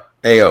AO.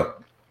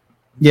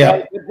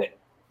 Yeah.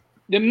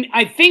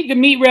 I think the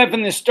meet ref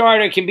and the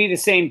starter can be the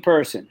same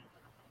person.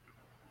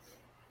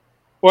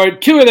 Or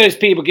 2 of those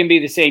people can be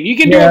the same. You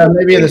can do it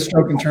maybe the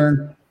stroke and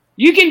turn.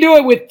 You can do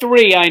it with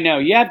 3, I know.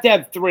 You have to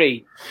have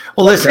 3.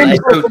 Well, listen.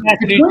 Between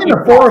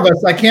the 4 of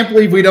us, I can't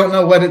believe we don't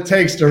know what it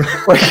takes to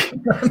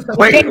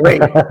wait.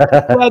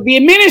 Well, the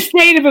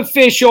administrative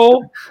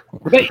official,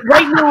 right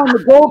now on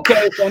the Gold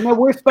Coast, I know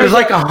we're supposed There's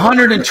like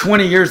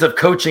 120 years of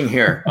coaching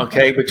here,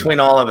 okay, between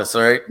all of us,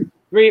 all right?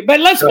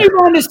 But let's move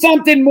on to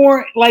something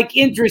more like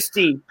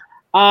interesting.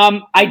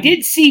 I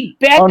did see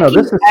Becky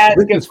ask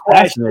a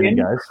question.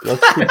 Guys.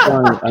 Let's keep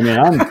going. I mean,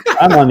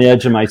 I'm on the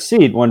edge of my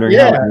seat wondering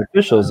how many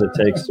officials it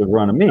takes to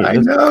run a meet. I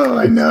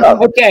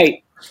know.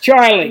 Okay,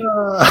 Charlie.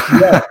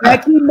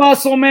 Becky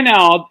Musselman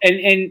out,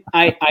 and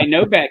I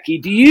know Becky.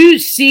 Do you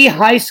see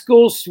high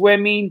school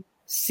swimming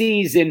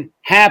season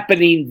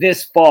happening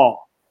this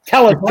fall?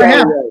 Tell us,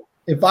 Charlie.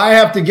 If I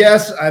have to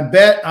guess, I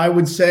bet I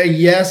would say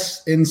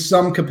yes in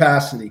some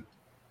capacity.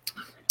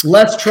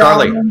 Less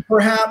traveling,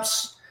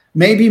 perhaps.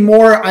 Maybe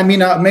more. I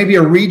mean, maybe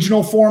a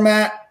regional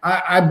format.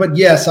 But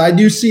yes, I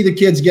do see the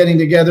kids getting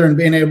together and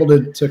being able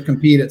to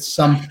compete at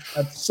some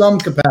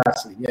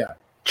capacity. Yeah.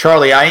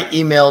 Charlie, I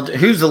emailed.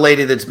 Who's the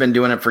lady that's been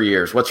doing it for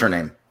years? What's her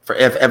name? For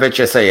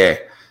FHSAA.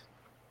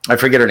 I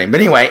forget her name. But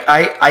anyway,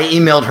 I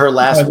emailed her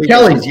last week.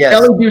 Kelly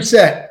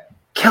Doucette.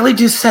 Kelly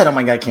Doucette. Oh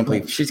my God, I can't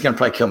believe she's gonna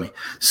probably kill me.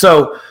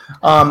 So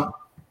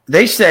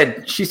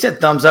she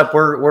said thumbs up.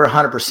 We're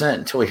 100%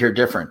 until we hear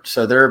different.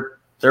 So they're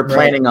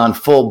planning on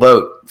full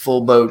boat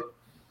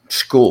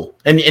school.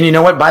 And you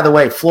know what? By the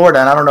way, Florida,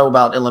 and I don't know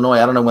about Illinois,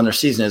 I don't know when their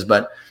season is,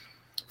 but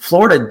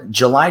Florida,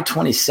 July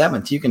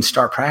 27th, you can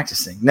start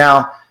practicing.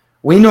 Now,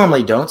 we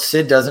normally don't.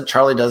 Sid doesn't,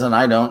 Charlie doesn't,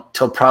 I don't,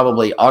 till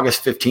probably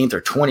August 15th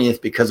or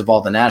 20th because of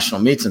all the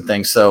national meets and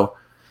things. So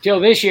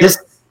till this year.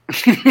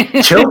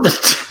 Till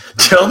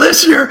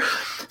this year.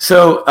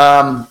 So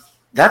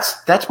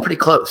that's pretty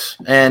close.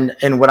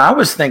 And what I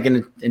was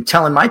thinking and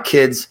telling my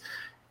kids,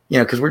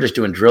 because we're just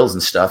doing drills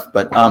and stuff,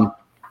 but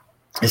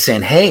is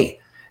saying, hey,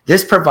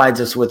 this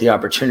provides us with the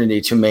opportunity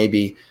to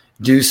maybe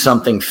do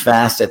something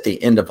fast at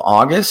the end of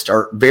August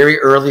or very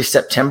early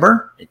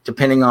September,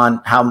 depending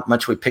on how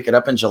much we pick it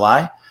up in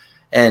July,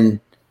 and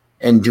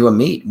do a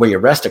meet where you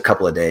rest a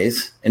couple of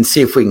days and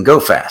see if we can go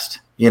fast,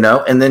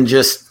 and then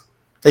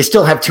they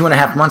still have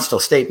 2.5 months till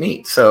state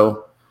meet.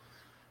 So,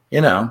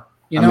 I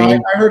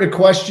heard a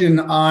question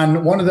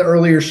on one of the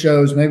earlier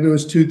shows, maybe it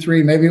was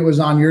 2-3, maybe it was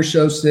on your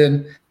show,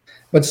 Sid,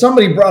 but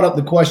somebody brought up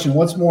the question,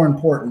 what's more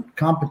important,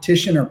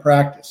 competition or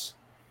practice?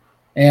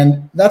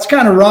 And that's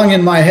kind of rung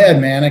in my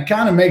head, man. It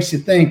kind of makes you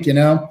think,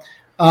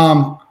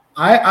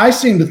 I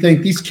seem to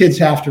think these kids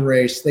have to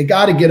race. They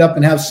got to get up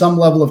and have some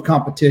level of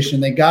competition.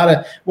 They got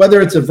to,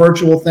 whether it's a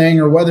virtual thing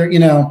or whether,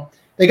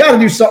 They got to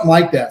do something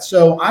like that.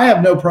 So I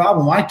have no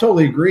problem. I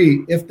totally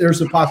agree. If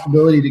there's a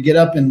possibility to get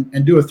up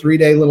and do a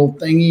 3-day little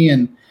thingy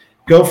and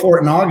go for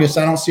it in August,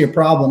 I don't see a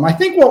problem. I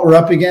think what we're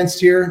up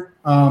against here,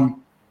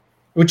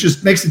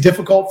 which makes it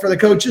difficult for the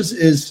coaches,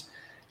 is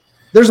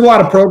there's a lot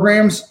of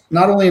programs,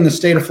 not only in the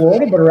state of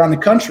Florida, but around the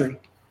country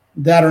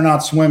that are not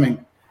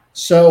swimming.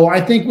 So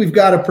I think we've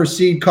got to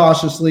proceed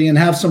cautiously and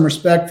have some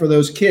respect for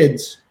those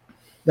kids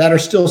that are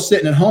still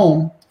sitting at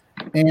home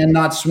and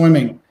not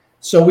swimming.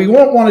 So we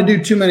won't want to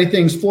do too many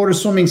things. Florida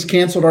Swimming's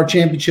canceled our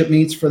championship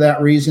meets for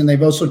that reason.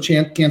 They've also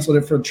canceled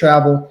it for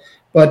travel.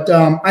 But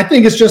I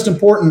think it's just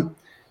important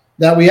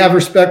that we have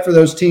respect for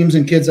those teams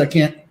and kids that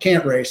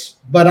can't race.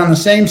 But on the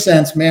same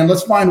sense, man,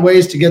 let's find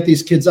ways to get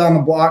these kids on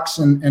the blocks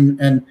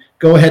and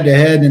go head to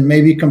head and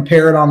maybe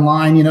compare it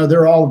online. You know,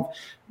 a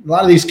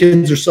lot of these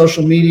kids are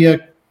social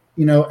media,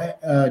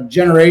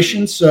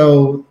 generations.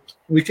 So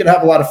we could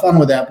have a lot of fun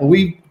with that. But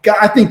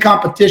I think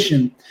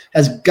competition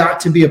has got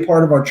to be a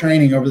part of our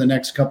training over the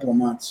next couple of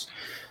months.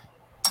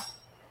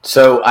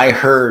 So I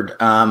heard,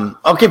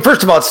 okay,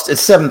 first of all, it's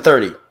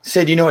 7:30.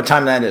 Sid, you know what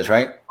time that is,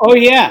 right? Oh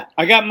yeah.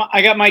 I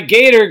got my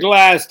Gator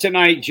glass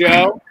tonight,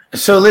 Joe.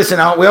 So listen,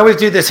 we always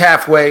do this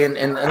halfway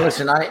and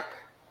listen, I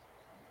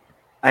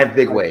have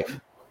big wave.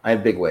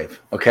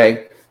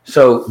 Okay.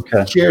 So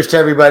cheers to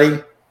everybody.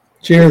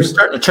 Cheers.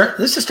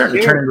 This is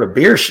starting to turn into a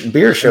beer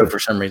show for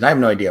some reason. I have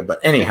no idea, but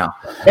anyhow.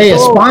 Hey, a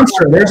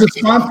sponsor. There's a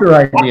sponsor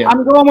idea.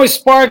 I'm going with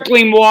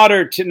sparkling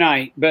water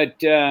tonight, but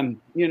I'm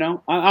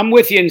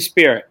with you in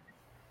spirit.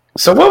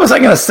 So what was I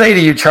going to say to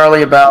you,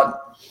 Charlie,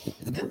 about?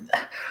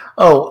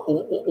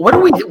 What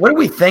are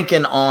we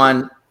thinking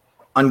on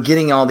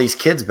getting all these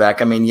kids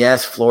back? I mean,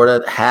 yes,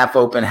 Florida half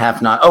open,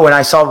 half not. Oh, and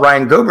I saw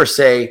Ryan Gober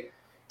say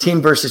team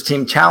versus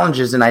team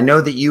challenges, and I know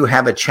that you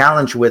have a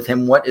challenge with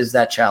him. What is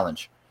that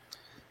challenge?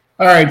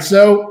 All right,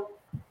 so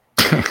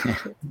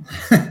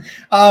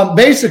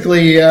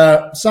basically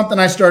something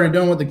I started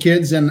doing with the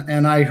kids,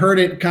 and I heard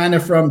it kind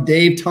of from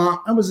Dave Thomas.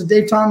 Was it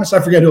Dave Thomas?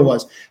 I forget who it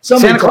was.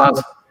 Santa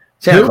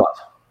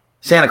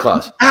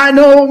Claus. I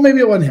know, maybe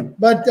it wasn't him.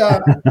 But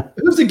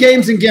who's the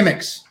Games and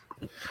Gimmicks?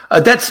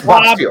 That's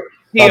Bob Steele.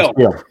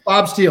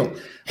 Bob Steele.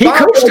 He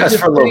coached us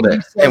for a little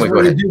bit. Anyway,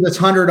 we're going to do this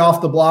 100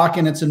 off the block,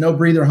 and it's a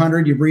no-breather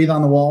 100. You breathe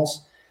on the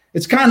walls.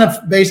 It's kind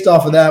of based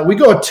off of that. We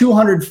go a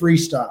 200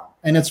 freestyle,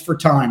 and it's for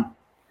time.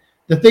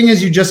 The thing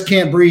is, you just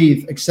can't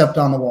breathe except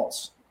on the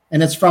walls,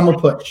 and it's from a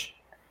push.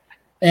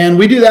 And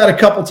we do that a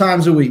couple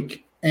times a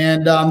week.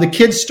 And the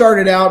kids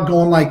started out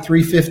going like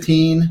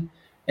 3:15,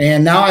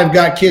 and now I've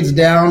got kids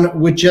down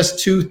with just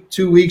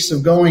two weeks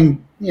of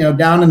going,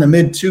 down in the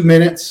mid 2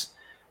 minutes.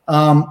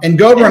 And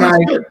Gober and I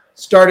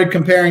started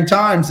comparing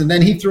times, and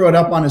then he threw it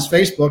up on his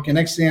Facebook. And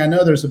next thing I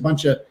know, there's a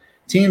bunch of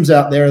teams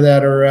out there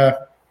that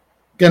are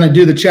going to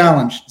do the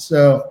challenge.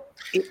 So.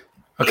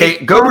 Okay,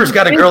 Gober's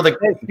got a girl that's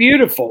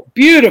beautiful.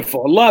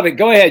 Love it.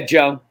 Go ahead,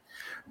 Joe.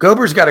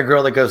 Gober's got a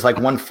girl that goes like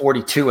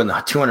 142 in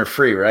the 200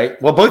 free, right?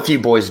 Well, both of you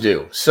boys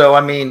do. So, I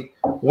mean,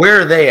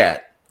 where are they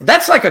at?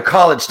 That's like a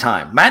college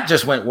time. Matt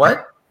just went,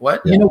 what?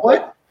 You know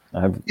what?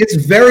 It's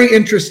very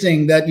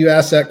interesting that you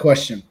asked that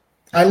question.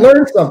 I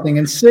learned something,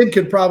 and Sid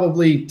could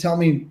probably tell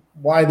me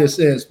why this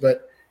is,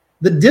 but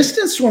the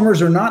distance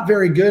swimmers are not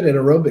very good at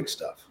aerobic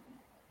stuff.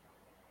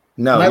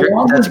 No,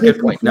 that's a good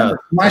point. No,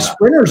 my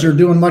sprinters are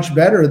doing much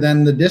better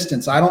than the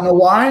distance. I don't know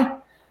why.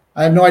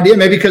 I have no idea.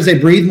 Maybe because they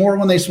breathe more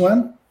when they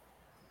swim.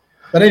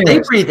 But anyway,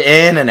 they breathe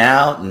in and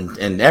out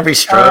and every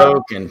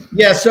stroke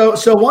yeah.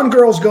 So one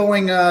girl's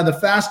going. The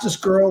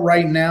fastest girl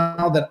right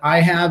now that I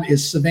have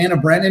is Savannah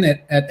Brennan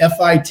at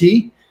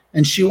FIT,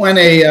 and she went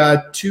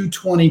a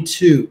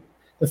 2:22.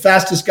 The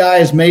fastest guy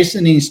is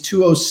Mason. He's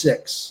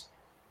 2:06.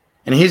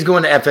 And he's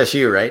going to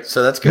FSU, right?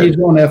 So that's good. He's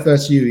going to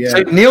FSU, yeah.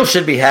 So Neil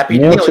should be happy.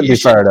 Neil should be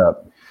fired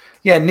up.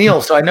 Yeah,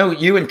 Neil. So I know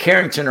you and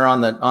Carrington are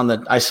on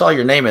the. I saw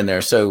your name in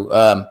there. So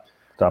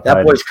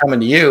that boy's coming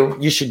to you.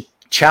 You should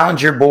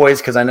challenge your boys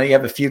because I know you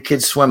have a few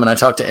kids swimming. I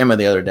talked to Emma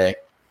the other day.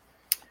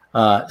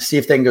 See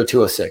if they can go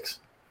 2:06.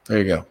 There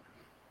you go.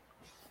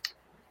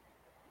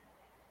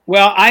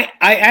 Well,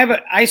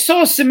 I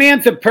saw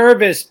Samantha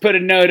Purvis put a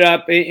note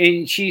up,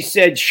 and she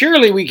said,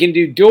 surely we can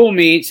do dual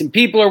meets, and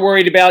people are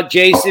worried about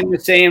Jason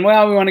was saying,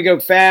 well, we want to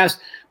go fast.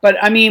 But,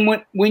 I mean,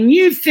 when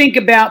you think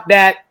about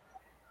that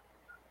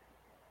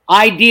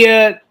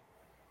idea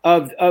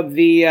of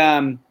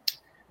the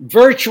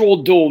virtual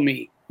dual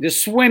meet, the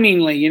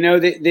swimmingly,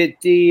 that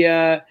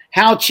the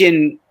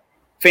Houchin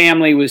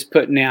family was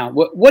putting out,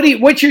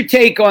 what's your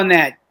take on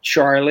that,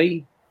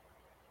 Charlie?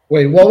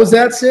 Wait, what was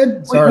that,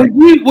 Sid? Sorry.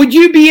 Would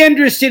you be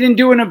interested in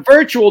doing a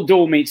virtual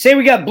dual meet? Say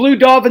we got Blue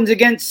Dolphins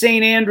against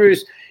St.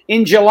 Andrews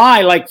in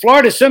July, like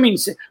Florida swimming.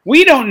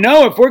 We don't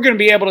know if we're going to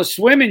be able to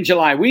swim in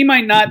July. We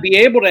might not be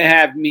able to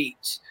have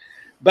meets.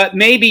 But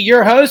maybe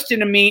you're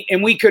hosting a meet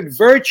and we could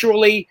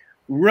virtually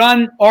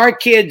run our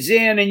kids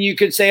in and you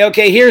could say,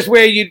 okay, here's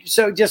where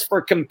so just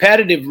for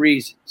competitive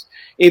reasons,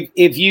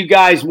 if you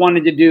guys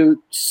wanted to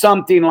do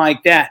something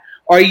like that.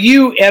 Are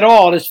you at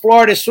all, does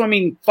Florida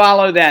Swimming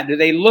follow that? Do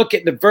they look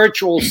at the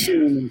virtual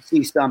scene and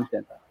see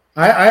something?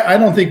 I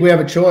don't think we have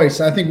a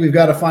choice. I think we've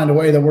got to find a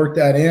way to work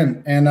that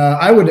in. And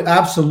I would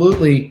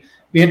absolutely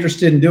be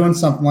interested in doing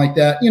something like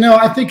that.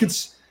 I think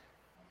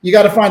you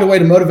got to find a way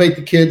to motivate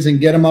the kids and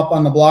get them up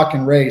on the block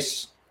and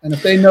race. And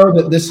if they know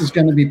that this is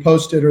going to be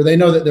posted, or they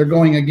know that they're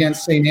going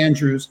against St.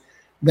 Andrews,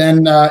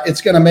 then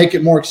it's going to make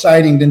it more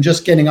exciting than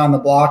just getting on the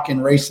block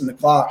and racing the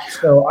clock.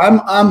 So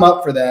I'm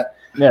up for that.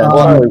 Yeah,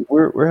 well,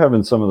 we're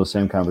having some of the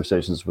same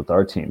conversations with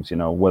our teams,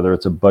 whether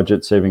it's a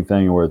budget saving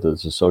thing or whether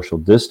it's a social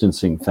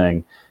distancing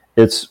thing.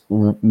 It's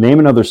name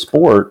another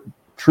sport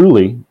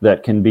truly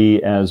that can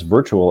be as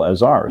virtual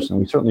as ours. And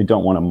we certainly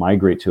don't want to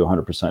migrate to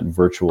 100%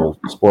 virtual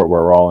sport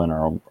where we're all in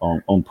our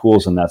own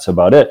pools and that's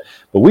about it.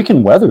 But we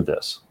can weather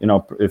this.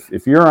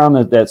 If you're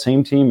on that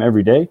same team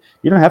every day,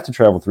 you don't have to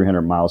travel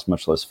 300 miles,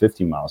 much less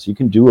 50 miles. You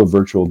can do a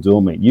virtual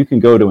dual meet. You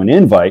can go to an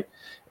invite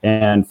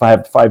and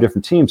five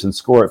different teams and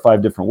score it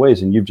 5 different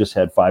ways, and you've just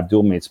had 5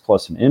 dual mates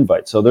plus an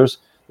invite. So there's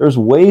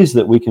ways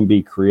that we can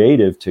be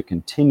creative to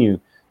continue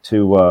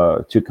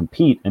to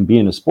compete and be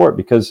in a sport,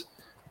 because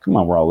come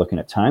on, we're all looking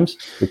at times.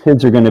 The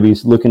kids are going to be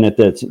looking at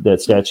that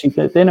stat sheet.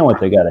 They know what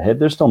they got ahead.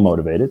 They're still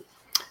motivated.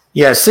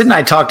 Yeah, Sid and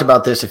I talked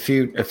about this a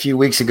few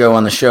weeks ago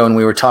on the show, and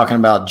we were talking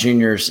about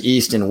juniors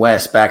East and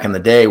West back in the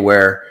day,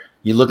 where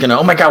you looking at,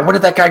 oh my God, what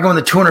did that guy go in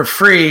the 200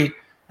 free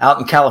out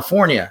in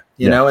California?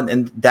 You know,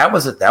 and that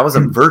was a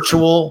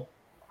virtual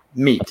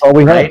meet. Oh,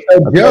 we had.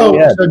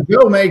 So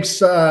Joe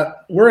makes.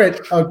 We're at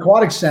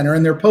Aquatic Center,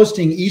 and they're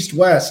posting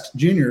East-West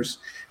juniors,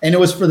 and it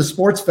was for the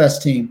Sports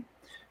Fest team.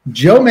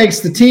 Joe makes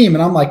the team,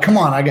 and I'm like, come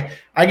on,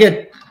 I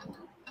get.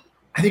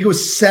 I think it was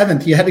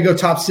 7th. You had to go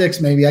top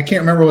 6, maybe. I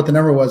can't remember what the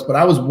number was, but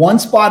I was 1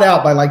 spot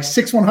out by like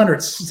 6/100.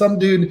 Some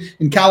dude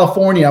in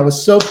California. I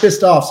was so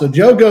pissed off. So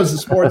Joe goes to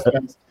Sports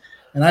Fest,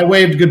 and I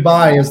waved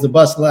goodbye as the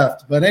bus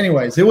left. But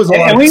anyways, it was a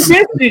lot. And we missed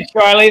it,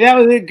 Charlie. That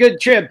was a good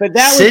trip. But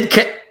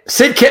that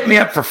Sid kept me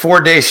up for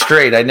 4 days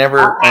straight. I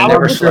never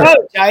coach.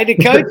 I had to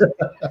coach.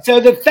 So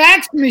the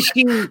fax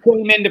machine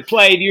came into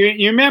play. Do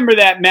you remember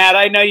that, Matt?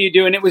 I know you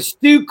do. And it was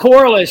Stu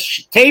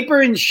Corliss, taper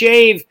and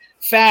shave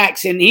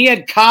fax, and he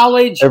had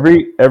college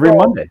every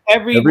Monday.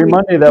 Every week.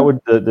 Monday, that would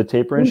the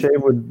taper and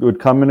shave would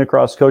come in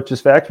across Coach's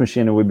fax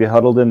machine, and we'd be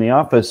huddled in the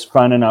office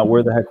finding out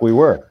where the heck we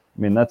were.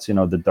 I mean, that's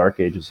the dark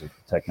ages of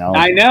technology.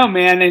 I know,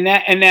 man,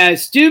 and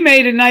Stu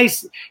made a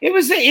nice. It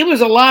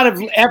was a lot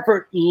of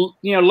effort,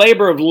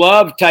 labor of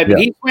love type. Yeah.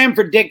 He swam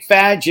for Dick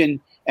Fadgen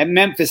at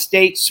Memphis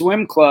State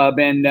Swim Club,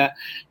 and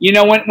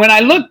when I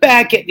look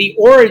back at the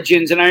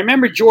origins, and I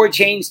remember George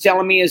Haynes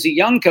telling me as a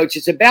young coach,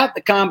 it's about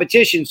the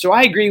competition. So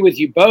I agree with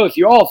you both.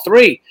 You're all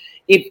three.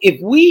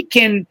 If we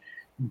can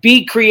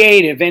be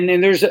creative, and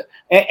then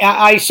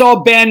I saw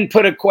Ben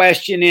put a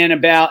question in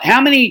about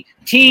how many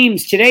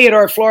teams today at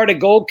our Florida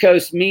Gold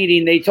Coast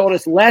meeting. They told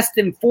us less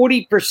than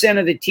 40%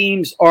 of the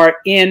teams are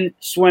in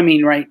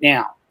swimming right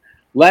now,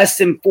 less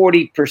than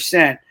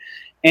 40%.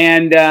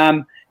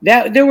 And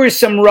that there were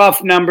some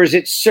rough numbers.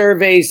 It's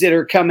surveys that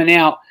are coming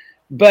out,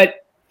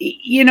 but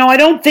I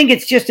don't think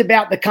it's just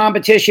about the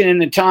competition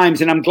and the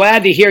times. And I'm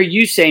glad to hear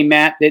you say,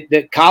 Matt,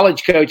 that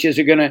college coaches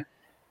are going to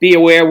be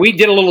aware. We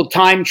did a little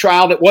time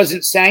trial that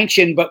wasn't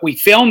sanctioned, but we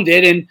filmed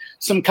it, and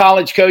some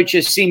college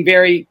coaches seemed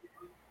very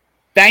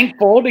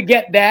thankful to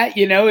get that.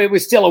 It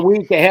was still a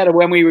week ahead of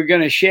when we were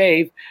going to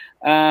shave.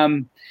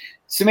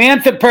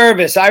 Samantha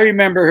Purvis, I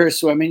remember her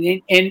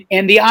swimming,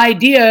 and the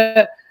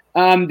idea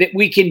that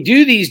we can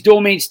do these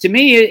dual meets, to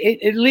me,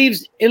 it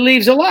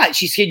leaves a lot.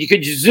 She said you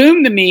could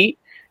Zoom the meet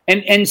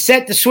and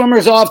set the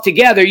swimmers off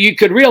together. You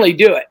could really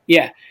do it.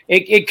 Yeah,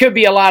 it could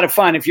be a lot of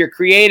fun if you're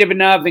creative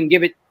enough and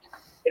give it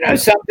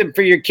something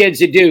for your kids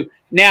to do.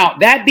 Now,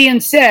 that being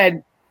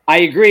said,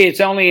 I agree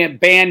it's only a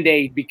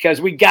Band-Aid, because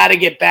we got to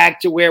get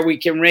back to where we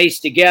can race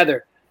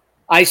together.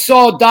 I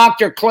saw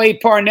Dr. Clay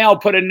Parnell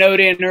put a note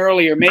in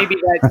earlier. Maybe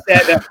that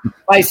said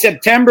by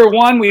September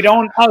 1, we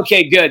don't.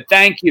 Okay, good.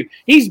 Thank you.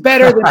 He's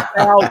better than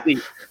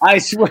Falsey. I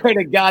swear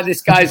to God,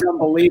 this guy's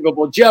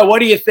unbelievable. Joe, what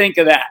do you think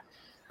of that?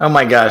 Oh,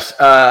 my gosh.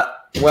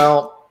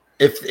 Well,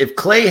 if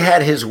Clay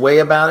had his way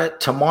about it,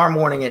 tomorrow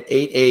morning at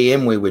 8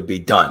 a.m. we would be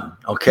done.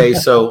 Okay,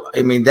 so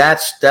I mean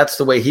that's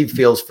the way he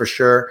feels for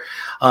sure.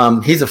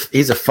 He's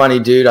a funny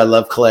dude. I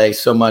love Clay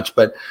so much.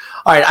 But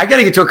all right, I got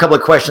to get to a couple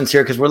of questions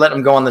here because we're letting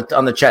him go on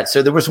the chat.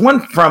 So there was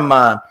one from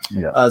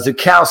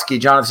Zukowski,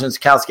 Jonathan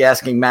Zukowski,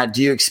 asking Matt,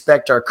 do you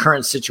expect our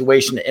current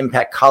situation to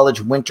impact college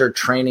winter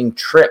training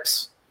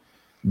trips?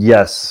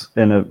 Yes,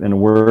 in a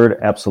word,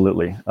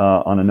 absolutely.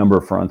 On a number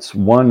of fronts.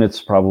 One,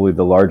 it's probably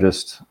the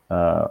largest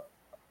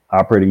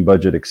operating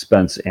budget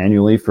expense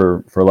annually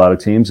for a lot of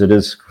teams. It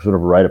is sort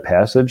of a rite of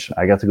passage.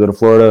 I got to go to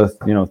Florida,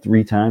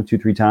 3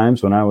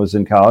 times when I was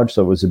in college.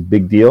 So it was a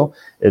big deal.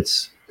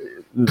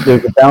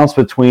 There's a balance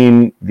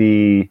between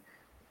the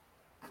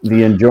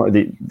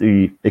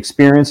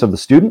experience of the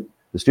student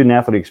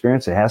athlete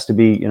experience. It has to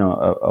be,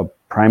 a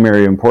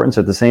primary importance.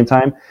 At the same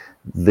time,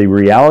 the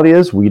reality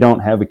is we don't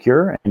have a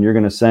cure, and you're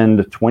going to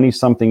send 20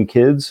 something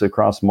kids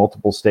across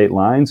multiple state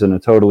lines in a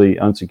totally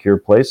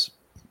unsecure place.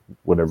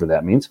 whatever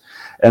that means,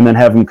 and then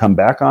have them come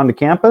back onto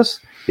campus.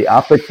 The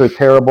optics are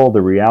terrible.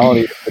 The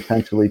reality is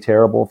potentially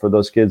terrible for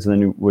those kids.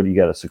 And then what do you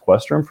got to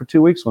sequester them for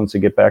 2 weeks once they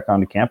get back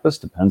onto campus?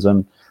 Depends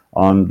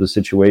on the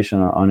situation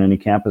on any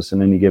campus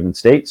in any given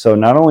state. So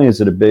not only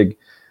is it a big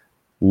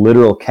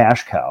literal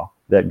cash cow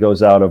that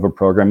goes out of a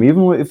program,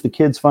 even if the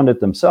kids fund it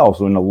themselves,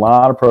 when a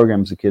lot of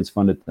programs the kids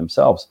fund it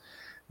themselves,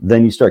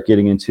 then you start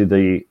getting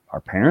into are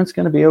parents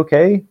going to be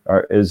okay?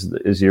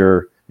 Is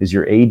your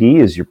AD,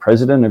 is your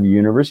president of your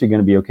university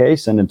going to be okay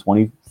sending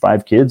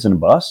 25 kids in a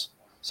bus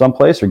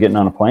someplace or getting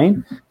on a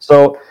plane?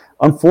 So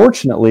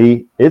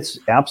unfortunately, it's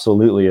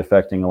absolutely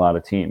affecting a lot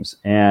of teams,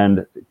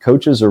 and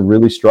coaches are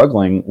really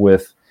struggling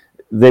with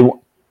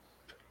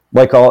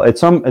on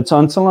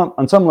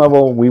some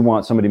level, we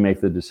want somebody to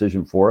make the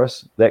decision for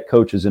us. That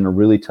coach is in a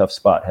really tough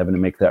spot, having to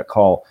make that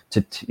call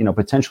to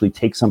potentially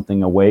take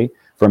something away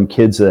from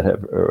kids that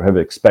have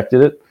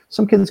expected it.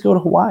 Some kids go to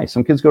Hawaii,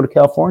 some kids go to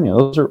California.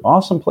 Those are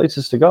awesome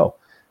places to go.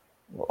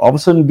 All of a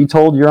sudden, be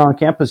told you're on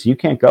campus, you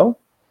can't go.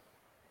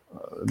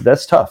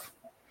 That's tough.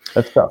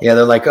 Yeah,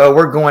 they're like, oh,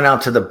 we're going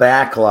out to the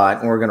back lot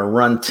and we're going to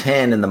run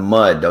 10 in the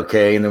mud,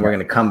 okay, and then we're going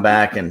to come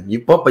back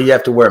but you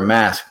have to wear a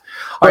mask.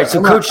 All right,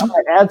 so Coach, I'm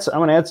going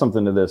to add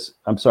something to this.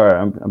 I'm sorry,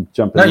 I'm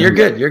jumping. No, you're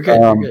good. You're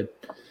good.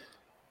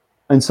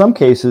 In some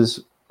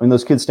cases, when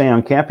those kids stay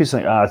on campus,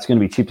 it's going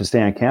to be cheap to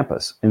stay on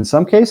campus. In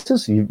some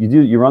cases,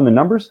 you run the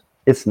numbers.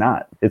 It's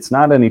not. It's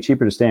not any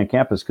cheaper to stay on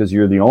campus because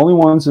you're the only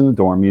ones in the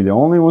dorm. You're the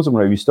only ones in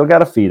whatever. You still got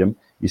to feed them.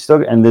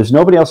 And there's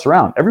nobody else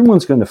around.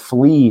 Everyone's going to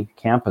flee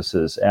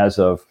campuses as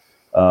of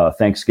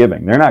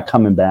Thanksgiving. They're not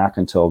coming back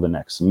until the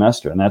next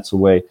semester, and that's the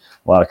way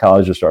a lot of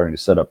colleges are starting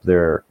to set up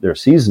their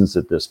seasons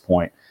at this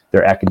point.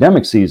 Their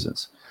academic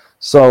seasons.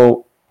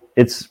 So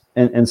it's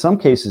in some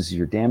cases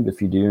you're damned if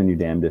you do and you're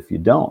damned if you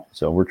don't.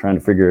 So we're trying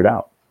to figure it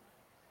out.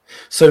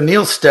 So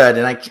Neil Studd,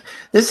 and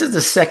this is the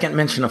second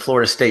mention of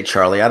Florida State,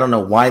 Charlie. I don't know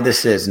why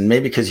this is, and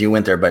maybe because you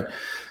went there, but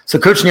so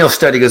Coach Neil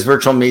Studd, he goes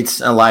virtual meets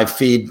a live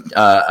feed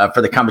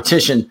for the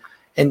competition.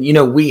 And,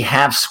 we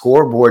have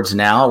scoreboards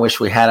now. I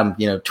wish we had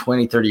them,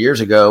 20, 30 years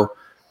ago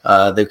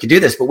that could do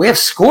this, but we have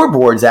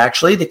scoreboards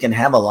actually that can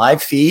have a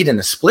live feed and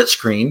a split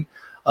screen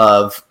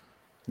of,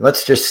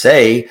 let's just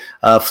say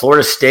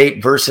Florida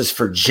State versus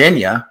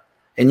Virginia,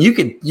 and you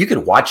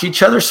could watch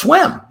each other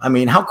swim. I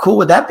mean, how cool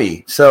would that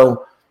be?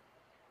 So,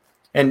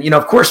 and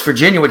of course,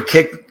 Virginia would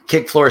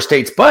kick Florida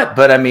State's butt,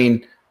 but I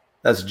mean,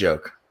 that's a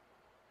joke.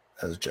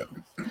 That's a joke.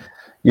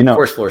 Of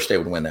course, Florida State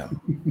would win that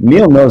one.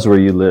 Neil knows where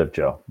you live,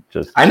 Joe.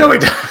 I know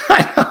it.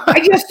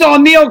 I just saw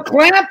Neil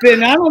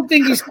clapping. I don't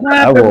think he's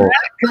clapping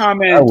that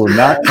comment. I will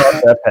not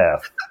cross that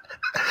path.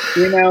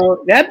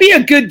 That'd be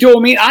a good duel.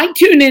 I mean, I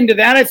tune into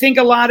that. I think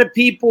a lot of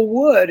people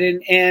would,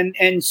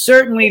 and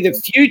certainly the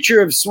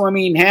future of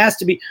swimming has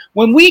to be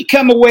when we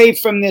come away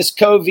from this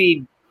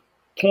COVID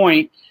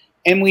point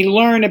and we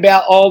learn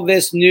about all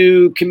this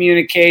new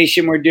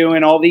communication we're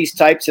doing, all these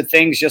types of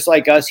things, just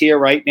like us here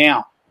right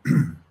now.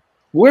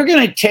 We're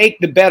going to take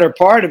the better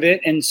part of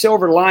it, and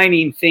silver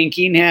lining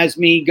thinking has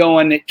me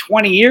going that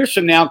 20 years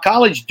from now,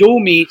 college dual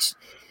meets,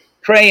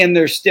 praying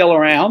they're still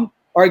around,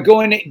 are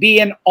going to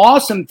be an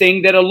awesome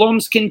thing that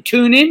alums can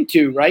tune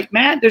into, right,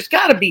 Matt? There's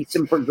got to be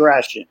some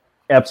progression.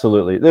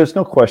 Absolutely. There's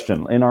no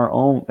question. In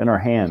our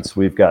hands,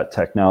 we've got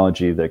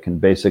technology that can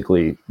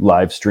basically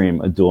live stream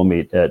a dual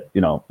meet at,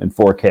 in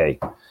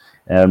 4K.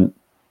 And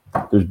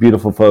there's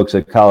beautiful folks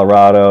at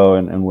Colorado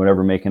and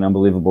whatever making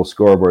unbelievable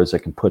scoreboards that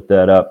can put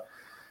that up.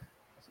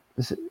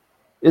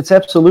 It's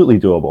absolutely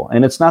doable.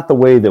 And it's not the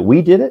way that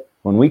we did it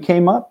when we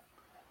came up,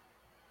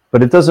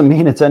 but it doesn't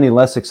mean it's any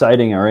less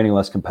exciting or any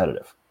less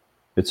competitive.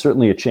 It's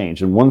certainly a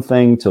change. And one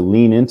thing to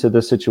lean into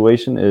this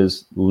situation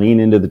is lean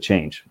into the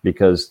change,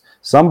 because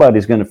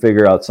somebody's going to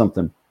figure out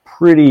something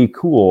pretty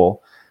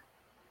cool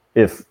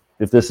if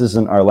this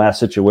isn't our last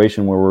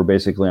situation where we're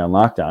basically on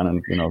lockdown.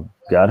 And,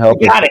 God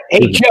help us. Got it.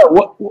 Hey,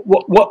 Joe,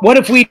 what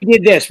if we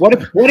did this? What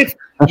if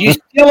you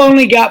still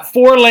only got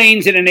 4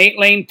 lanes in an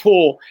 8-lane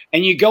pool,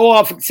 and you go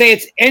off, say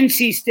it's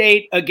NC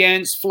State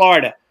against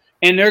Florida,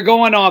 and they're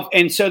going off.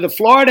 And so the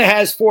Florida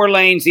has 4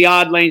 lanes, the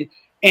odd lane,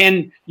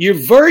 and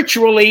you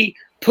virtually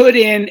put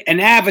in an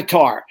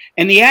avatar,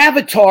 and the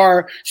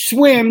avatar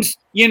swims,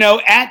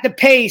 at the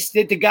pace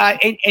that the guy,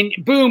 and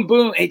boom,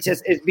 boom,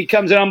 it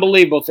becomes an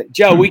unbelievable thing.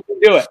 Joe, we can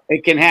do it.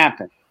 It can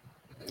happen.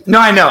 No,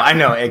 I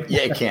know.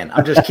 It can.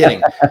 I'm just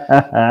kidding.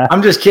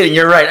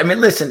 You're right. I mean,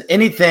 listen,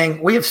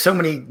 we have so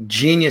many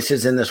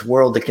geniuses in this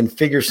world that can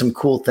figure some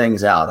cool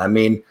things out. I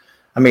mean,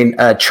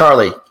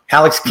 Charlie,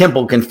 Alex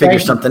Kimball can figure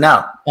something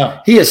out.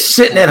 Oh. He is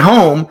sitting at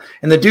home,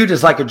 and the dude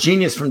is like a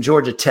genius from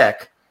Georgia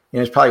Tech.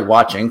 He's probably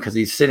watching because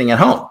he's sitting at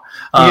home.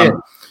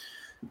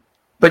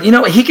 But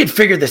he could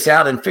figure this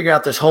out and figure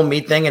out this whole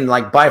meet thing. And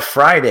like by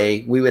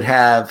Friday, we would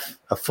have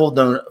a full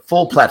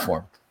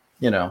platform.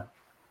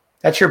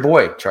 That's your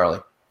boy, Charlie.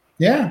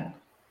 Yeah.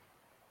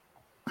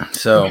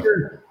 So,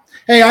 sure.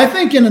 Hey, I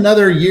think in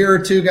another year or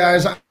two,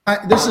 guys,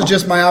 this is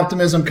just my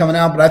optimism coming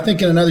out, but I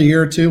think in another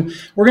year or two,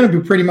 we're going to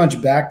be pretty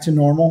much back to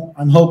normal.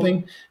 I'm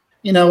hoping.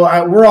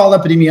 we're all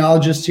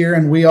epidemiologists here,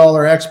 and we all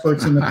are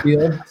experts in the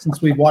field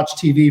since we've watched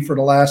TV for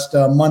the last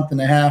month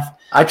and a half.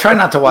 I try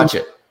not to watch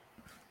it.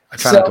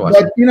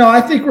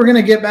 I think we're going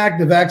to get back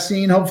the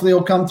vaccine. Hopefully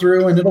it'll come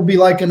through, and it'll be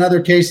like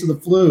another case of the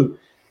flu.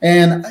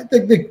 And I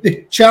think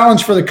the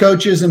challenge for the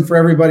coaches and for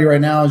everybody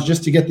right now is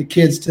just to get the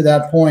kids to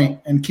that point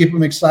and keep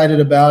them excited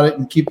about it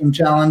and keep them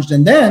challenged.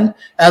 And then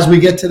as we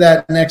get to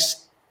that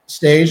next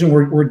stage and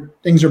where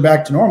things are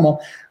back to normal,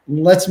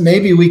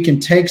 maybe we can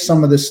take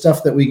some of the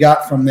stuff that we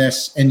got from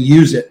this and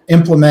use it,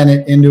 implement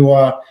it into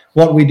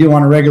what we do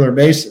on a regular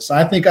basis.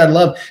 I think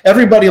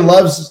everybody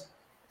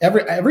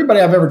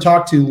I've ever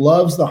talked to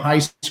loves the high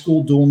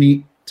school dual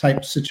meet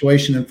type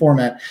situation and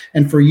format.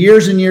 And for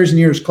years and years and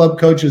years, club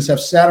coaches have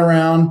sat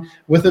around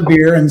with a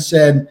beer and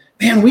said,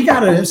 man, we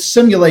got to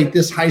simulate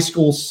this high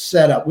school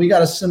setup. We got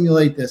to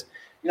simulate this.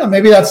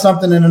 Maybe that's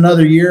something in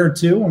another year or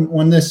two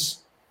when this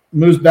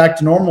moves back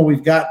to normal,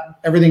 we've got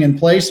everything in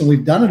place and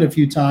we've done it a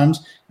few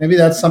times. Maybe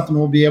that's something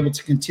we'll be able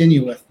to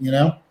continue with,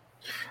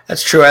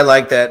 That's true. I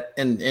like that.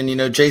 And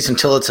Jason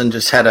Tillotson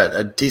just had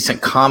a decent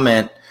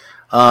comment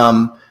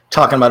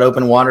talking about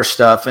open water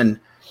stuff. And,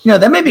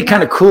 that may be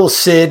kind of cool,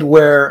 Sid,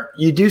 where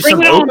you do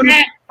some open.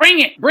 Matt. Bring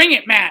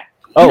it, Matt.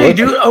 Oh, you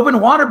do open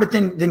water, but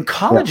then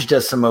college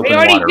does some open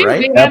water,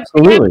 right?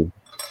 Absolutely.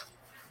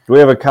 We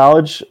have a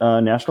college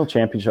national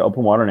championship,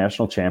 open water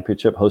national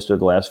championship, hosted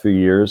the last few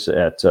years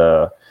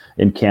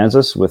in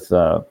Kansas with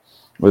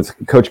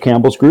Coach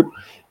Campbell's group,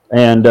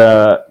 and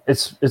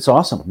it's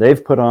awesome.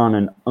 They've put on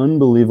an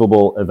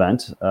unbelievable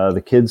event.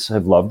 The kids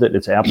have loved it.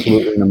 It's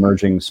absolutely an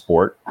emerging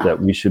sport that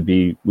we should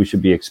be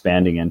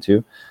expanding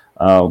into.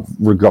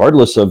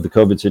 Regardless of the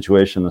COVID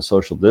situation, the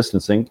social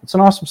distancing, it's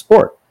an awesome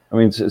sport. I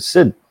mean,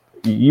 Sid,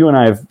 you and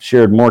I have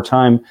shared more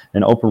time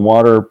in open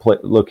water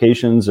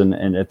locations and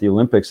at the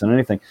Olympics than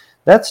anything.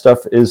 That stuff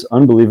is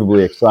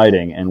unbelievably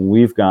exciting, and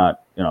we've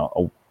got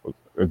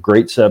a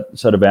great set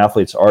of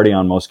athletes already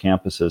on most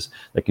campuses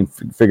that can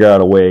figure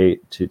out a way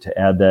to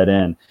add that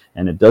in.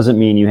 And it doesn't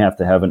mean you have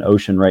to have an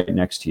ocean right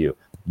next to you.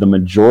 The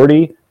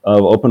majority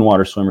of open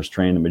water swimmers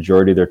train the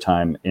majority of their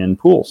time in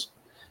pools,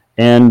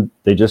 and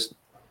they just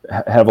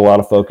have a lot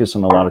of focus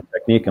and a lot of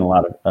technique and a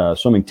lot of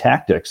swimming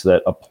tactics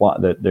that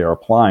they are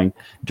applying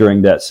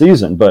during that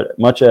season. But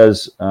much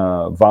as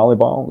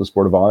volleyball, the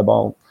sport of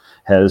volleyball,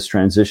 has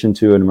transitioned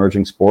to an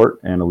emerging sport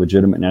and a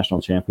legitimate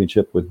national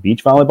championship with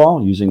beach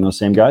volleyball using those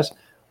same guys,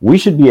 we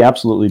should be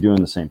absolutely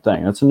doing the same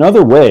thing. That's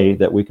another way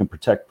that we can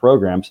protect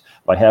programs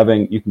by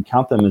you can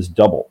count them as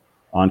double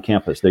on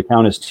campus. They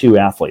count as two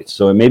athletes.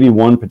 So it may be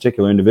one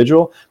particular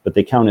individual, but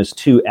they count as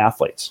two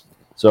athletes.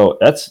 So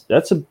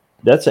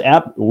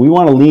we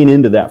want to lean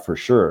into that for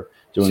sure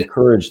to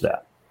encourage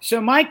that.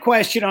 So my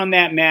question on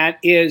that, Matt,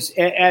 is,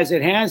 as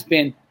it has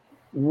been,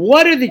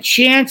 what are the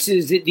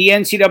chances that the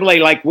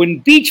NCAA, like when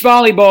beach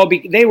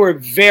volleyball, they were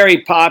very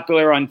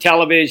popular on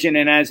television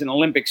and as an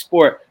Olympic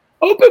sport,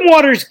 open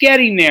water's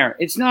getting there.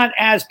 It's not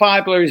as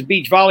popular as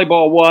beach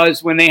volleyball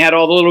was when they had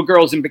all the little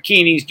girls in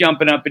bikinis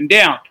jumping up and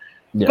down.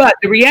 Yeah. But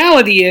the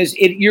reality is,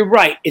 you're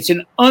right. It's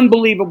an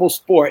unbelievable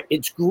sport.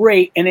 It's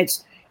great. And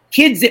it's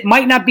kids that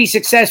might not be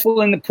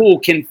successful in the pool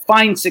can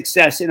find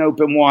success in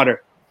open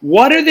water.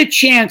 What are the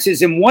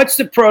chances and what's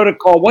the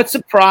protocol? What's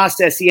the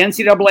process the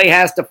NCAA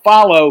has to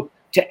follow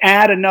to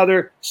add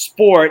another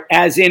sport,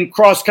 as in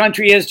cross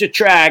country is to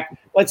track?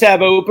 Let's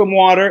have open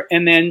water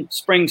and then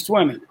spring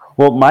swimming.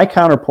 Well, my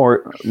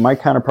counterpart at the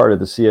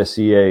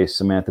CSCAA,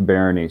 Samantha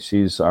Barony,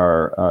 she's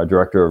our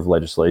director of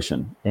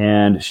legislation,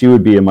 and she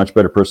would be a much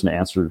better person to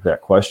answer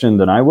that question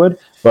than I would.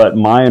 But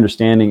my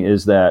understanding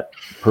is that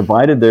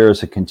provided there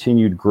is a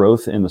continued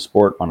growth in the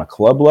sport on a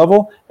club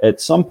level, at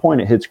some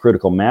point it hits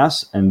critical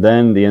mass, and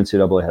then the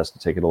NCAA has to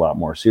take it a lot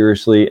more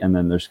seriously. And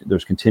then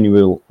there's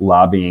continual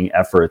lobbying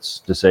efforts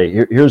to say,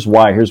 here's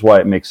why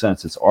it makes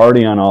sense. It's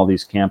already on all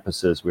these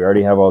campuses. We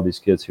already have all these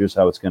kids. Here's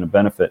how it's going to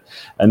benefit.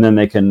 And then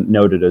they can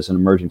note it as an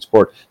emerging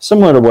sport,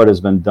 similar to what has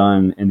been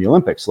done in the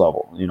Olympics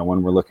level.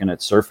 When we're looking at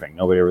surfing,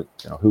 nobody ever,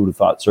 who would have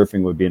thought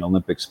surfing would be an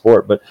Olympic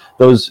sport? But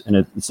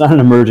it's not an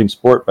emerging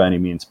sport by any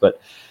means,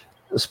 but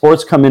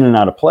sports come in and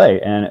out of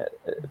play, and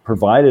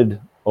provided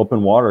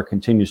open water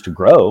continues to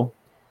grow,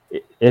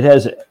 it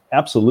has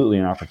absolutely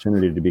an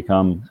opportunity to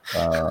become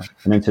an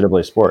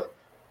NCAA sport.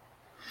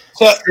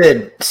 So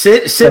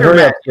Sid,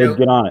 hurry up, Sid,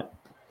 get on it.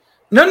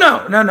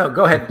 No.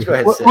 Go ahead.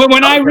 Sid.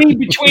 When I read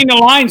between the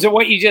lines of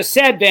what you just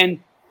said,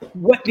 then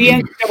what the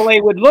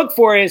NCAA would look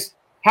for is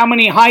how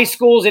many high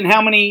schools and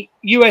how many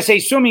USA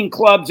swimming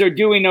clubs are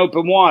doing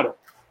open water.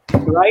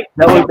 Right.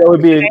 That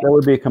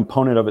would be a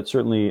component of it,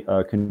 certainly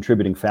a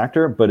contributing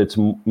factor, but it's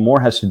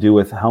more has to do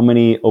with how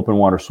many open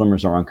water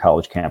swimmers are on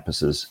college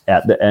campuses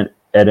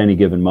at any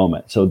given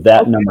moment. So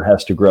that number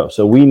has to grow.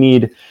 So we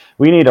need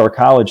our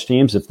college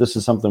teams. If this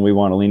is something we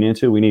want to lean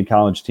into, we need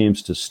college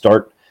teams to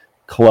start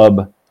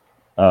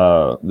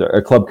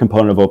a club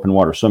component of open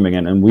water swimming,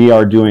 and we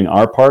are doing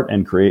our part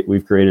and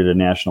we've created a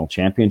national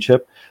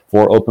championship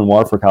for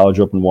college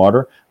open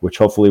water, which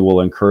hopefully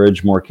will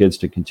encourage more kids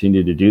to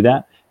continue to do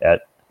that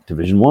at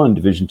Division I,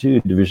 Division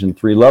II, Division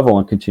III level,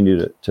 and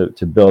continue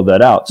to build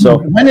that out. So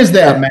when is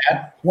that,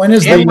 Matt? When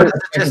is in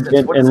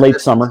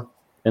late summer?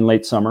 In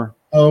late summer.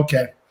 Oh,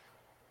 okay.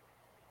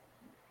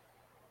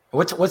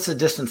 What's the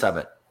distance of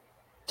it?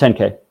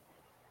 10K.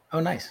 Oh,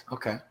 nice.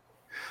 Okay. All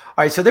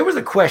right. So there was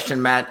a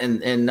question, Matt,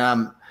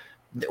 and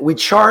we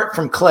charge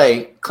from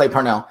Clay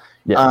Parnell.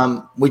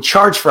 Yeah. We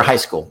charge for high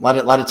school.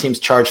 A lot of teams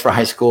charge for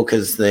high school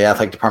because the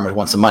athletic department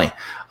wants some money.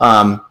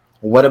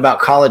 What about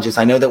colleges?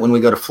 I know that when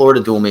we go to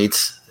Florida dual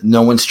meets,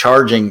 no one's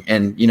charging,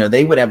 and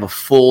they would have a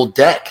full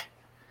deck,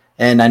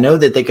 and I know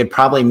that they could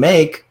probably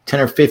make 10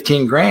 or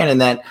 15 grand.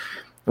 And that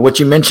what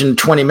you mentioned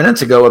 20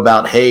 minutes ago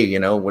about, hey,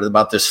 what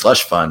about this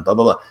slush fund? Blah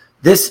blah blah.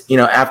 This,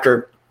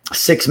 after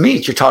 6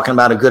 meets, you're talking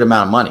about a good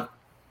amount of money.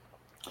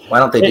 Why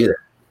don't they do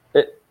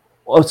that?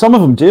 Well, some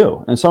of them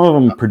do, and some of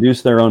them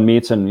produce their own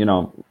meets.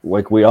 And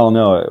like we all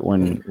know,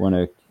 when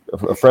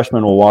a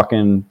freshman will walk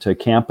into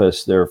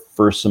campus their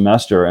first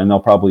semester, and they'll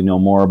probably know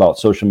more about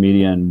social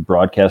media and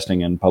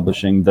broadcasting and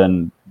publishing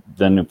than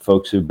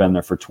folks who've been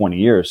there for 20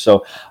 years.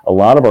 So a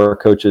lot of our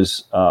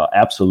coaches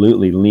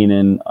absolutely lean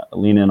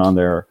in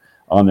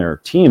on their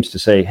teams to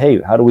say,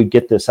 hey, how do we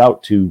get this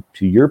out to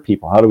your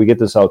people? How do we get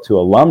this out to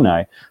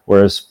alumni?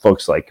 Whereas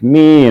folks like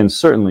me and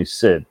certainly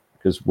Sid,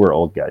 because we're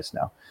old guys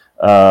now,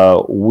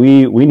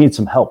 we need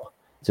some help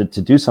to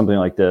do something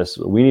like this.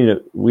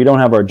 We don't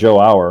have our Joe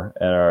Auer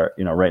at our,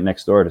 right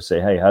next door to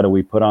say, hey, how do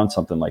we put on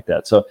something like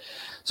that? So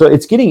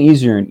it's getting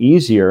easier and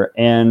easier.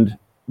 And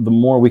the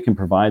more we can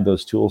provide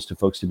those tools to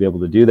folks to be able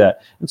to do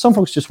that. And some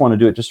folks just want to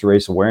do it just to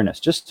raise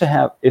awareness, just to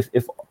have,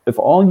 if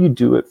all you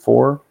do it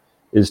for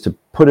is to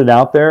put it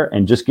out there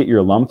and just get your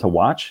alum to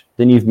watch,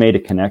 then you've made a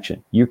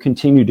connection. You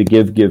continue to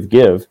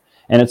give.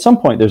 And at some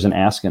point there's an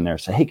ask in there.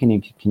 Say, hey, can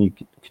you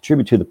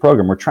contribute to the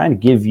program? We're trying to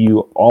give you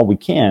all we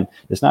can.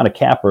 It's not a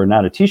cap or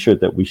not a t-shirt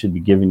that we should be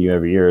giving you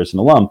every year as an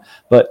alum,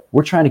 but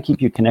we're trying to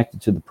keep you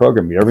connected to the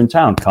program. You're ever in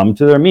town, come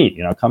to their meet,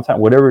 come to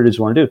whatever it is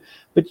you want to do.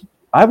 But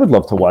I would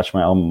love to watch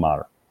my alma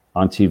mater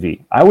on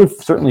TV. I would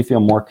certainly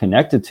feel more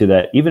connected to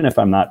that, even if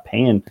I'm not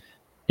paying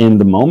in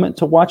the moment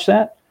to watch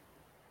that.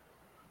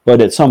 But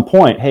at some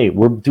point, hey,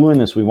 we're doing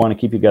this. We want to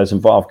keep you guys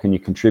involved. Can you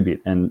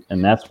contribute? And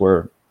that's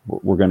where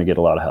we're going to get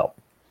a lot of help.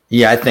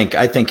 Yeah, I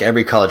think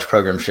every college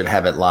program should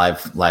have it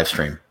live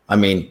stream. I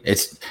mean,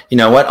 it's,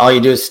 what, all you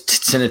do is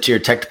send it to your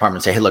tech department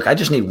and say, hey, look, I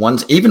just need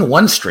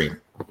one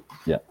stream.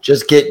 Yeah.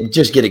 Just get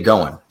it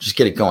going.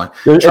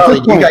 Charlie,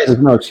 you guys, there's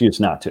no excuse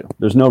not to.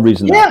 There's no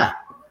reason not to.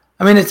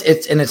 I mean,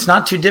 it's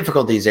not too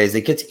difficult these days.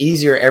 It gets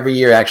easier every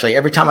year. Actually,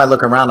 every time I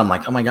look around, I'm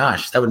like, oh my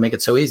gosh, that would make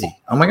it so easy.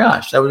 Oh my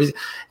gosh, that would be.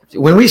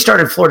 When we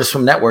started Florida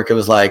Swim Network, it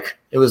was like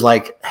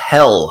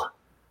hell,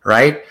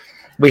 right?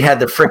 We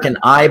had the freaking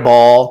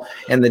eyeball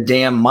and the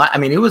damn. I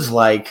mean, it was.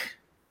 You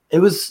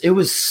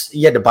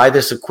had to buy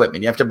this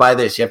equipment. You have to buy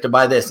this. You have to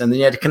buy this, and then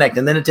you had to connect,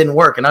 and then it didn't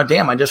work. And oh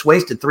damn, I just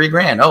wasted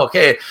 $3,000. Oh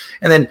okay,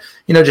 and then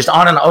just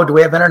on and oh, do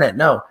we have internet?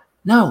 No.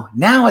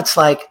 Now it's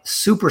like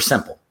super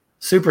simple,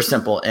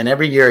 and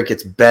every year it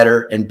gets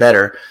better and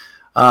better.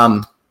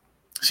 So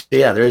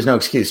yeah, there is no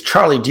excuse.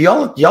 Charlie, do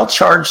y'all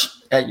charge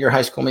at your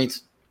high school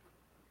meets?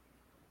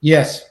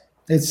 Yes,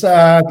 it's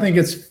I think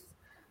it's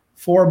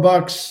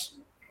 $4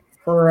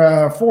 for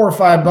 $4 or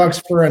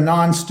 $5 for a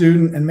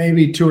non-student, and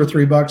maybe $2 or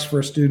 $3 for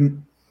a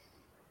student.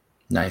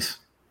 Nice.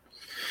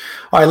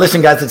 All right,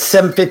 listen, guys, it's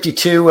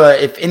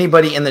 7:52. If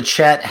anybody in the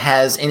chat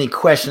has any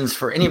questions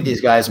for any of these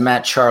guys,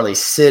 Matt, Charlie,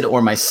 Sid,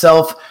 or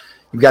myself,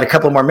 you've got a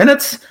couple more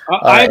minutes.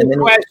 I have a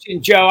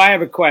question, Joe. I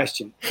have a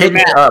question. Hit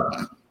me up.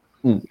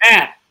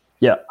 Matt.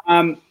 Yeah.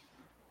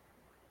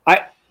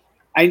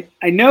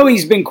 I know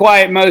he's been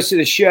quiet most of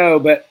the show,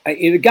 but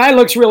the guy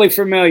looks really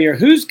familiar.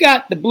 Who's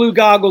got the blue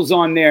goggles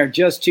on there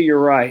just to your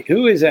right?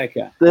 Who is that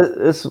guy?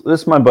 This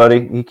is my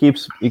buddy. He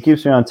keeps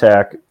me on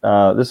tack.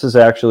 This is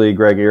actually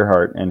Greg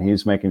Earhart, and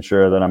he's making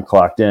sure that I'm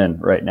clocked in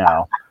right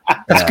now.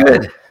 That's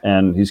good.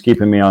 And he's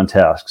keeping me on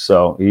task.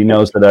 So he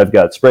knows that I've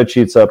got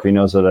spreadsheets up. He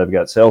knows that I've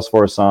got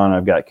Salesforce on.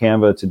 I've got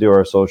Canva to do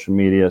our social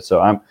media.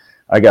 So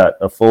I got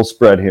a full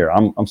spread here.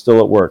 I'm still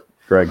at work.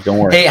 Greg, don't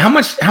worry. Hey, how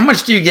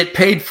much do you get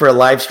paid for a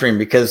live stream?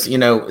 Because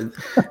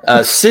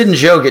Sid and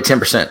Joe get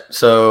 10%.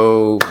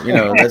 So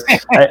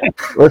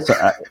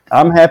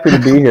I'm happy to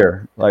be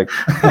here. Like,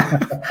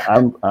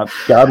 I'm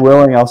God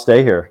willing, I'll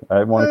stay here.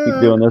 I want to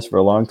keep doing this for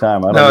a long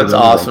time. It's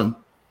awesome.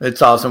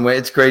 It's awesome.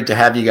 It's great to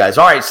have you guys.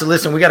 All right, so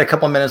listen, we got a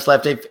couple minutes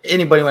left. If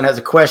anybody has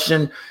a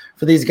question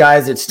for these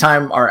guys, it's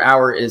time. Our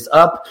hour is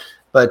up,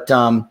 but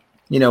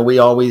we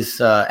always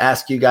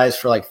ask you guys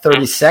for like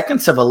 30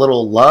 seconds of a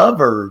little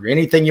love or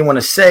anything you want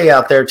to say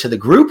out there to the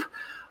group.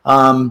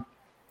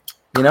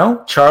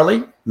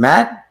 Charlie,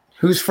 Matt,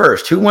 who's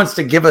first? Who wants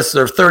to give us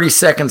their 30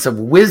 seconds of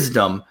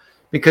wisdom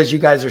because you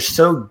guys are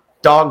so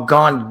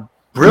doggone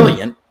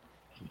brilliant?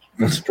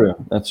 That's true.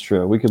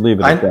 We could leave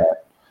it at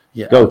that.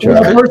 Yeah. Go,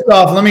 Charlie. Well, first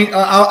off,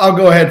 I'll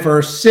go ahead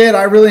first. Sid,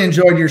 I really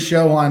enjoyed your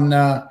show on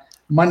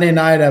Monday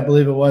night, I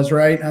believe it was,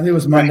 right? I think it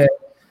was Monday.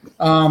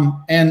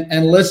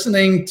 And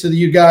listening to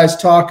you guys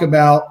talk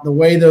about the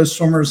way those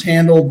swimmers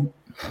handled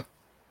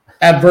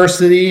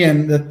adversity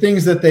and the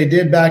things that they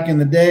did back in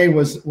the day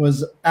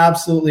was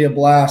absolutely a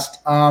blast.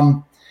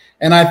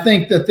 And I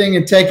think the thing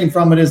in taking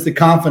from it is the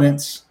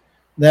confidence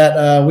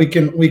that we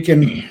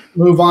can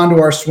move on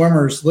to our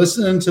swimmers.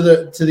 Listening to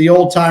the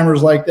old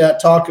timers like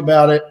that talk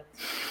about it,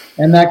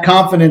 and that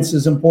confidence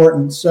is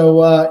important.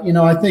 So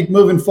I think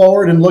moving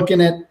forward and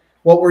looking at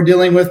what we're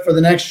dealing with for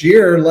the next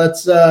year,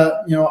 let's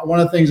one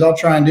of the things I'll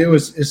try and do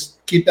is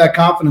keep that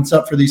confidence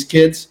up for these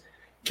kids,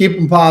 keep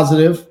them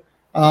positive,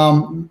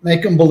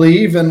 make them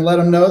believe, and let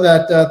them know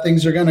that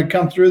things are going to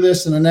come through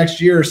this in the next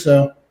year or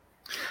so.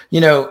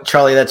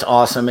 Charlie, that's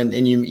awesome.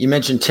 And you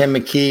mentioned Tim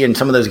McKee and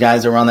some of those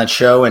guys that were on that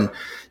show. And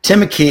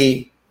Tim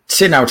McKee,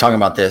 Sid and I were talking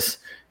about this,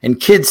 and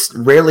kids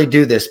rarely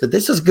do this, but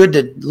this is good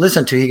to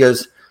listen to. He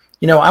goes,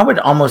 I would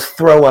almost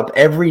throw up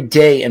every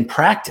day in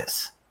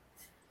practice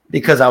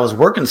because I was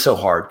working so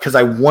hard because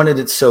I wanted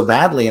it so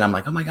badly. And I'm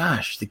like, oh my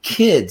gosh, the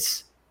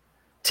kids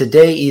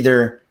today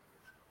either,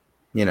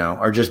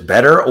 are just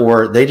better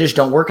or they just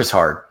don't work as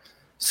hard.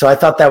 So I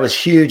thought that was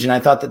huge. And I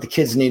thought that the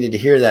kids needed to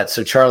hear that.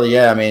 So Charlie,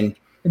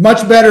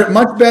 much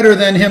better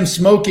than him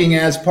smoking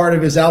as part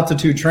of his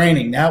altitude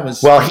training. That was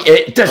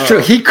that's true.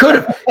 He could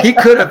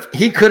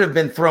have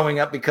been throwing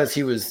up because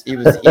he was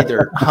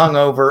either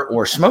hungover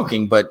or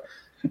smoking, but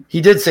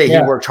he did say he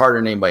worked harder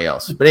than anybody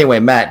else. But anyway,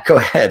 Matt, go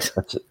ahead.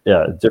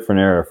 A different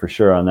era for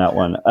sure on that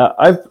one.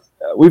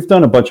 We've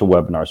done a bunch of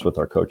webinars with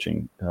our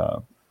coaching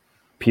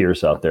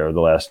peers out there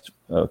the last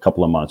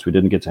couple of months. We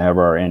didn't get to have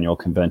our annual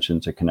convention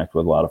to connect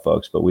with a lot of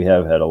folks, but we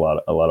have had a lot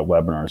of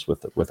webinars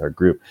with our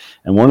group.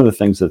 And one of the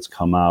things that's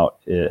come out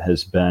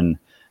has been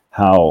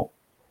how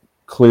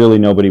clearly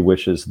nobody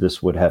wishes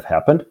this would have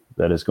happened.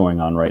 That is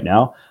going on right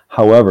now.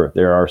 However,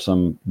 there are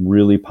some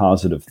really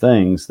positive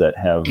things that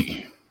have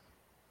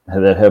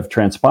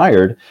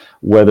transpired,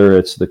 whether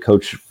it's the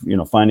coach,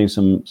 finding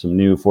some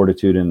new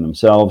fortitude in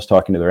themselves,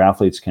 talking to their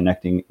athletes,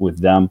 connecting with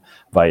them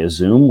via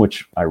Zoom,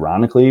 which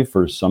ironically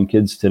for some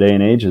kids today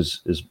and age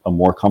is a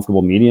more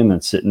comfortable medium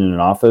than sitting in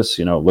an office,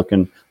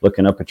 looking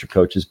up at your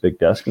coach's big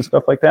desk and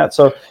stuff like that.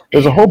 So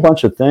there's a whole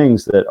bunch of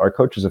things that our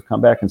coaches have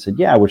come back and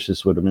said, I wish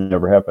this would have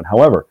never happened.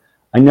 However,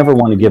 I never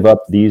want to give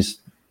up these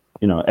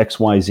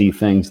XYZ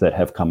things that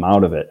have come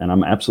out of it. And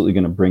I'm absolutely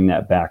going to bring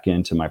that back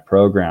into my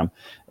program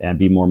and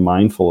be more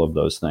mindful of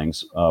those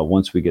things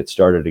once we get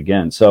started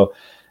again. So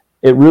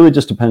it really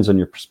just depends on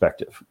your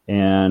perspective.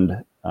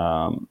 And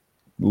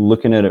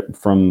looking at it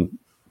from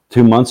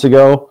 2 months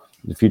ago,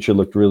 the future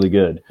looked really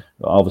good.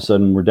 All of a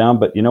sudden we're down,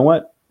 but you know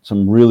what?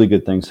 Some really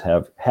good things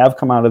have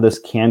come out of this,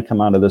 can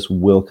come out of this,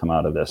 will come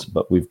out of this,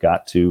 but we've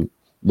got to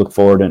look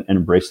forward and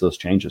embrace those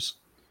changes.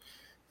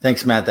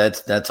 Thanks, Matt.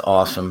 That's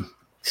awesome.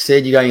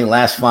 Sid, you got any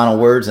last final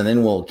words, and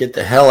then we'll get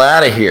the hell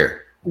out of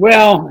here.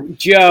 Well,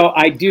 Joe,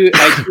 I do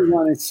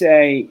want to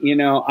say,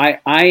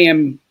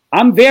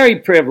 I'm very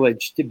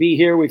privileged to be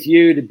here with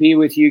you, to be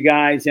with you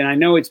guys. And I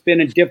know it's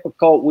been a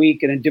difficult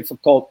week and a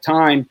difficult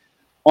time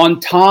on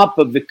top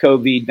of the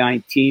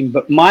COVID-19,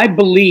 but my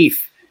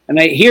belief, and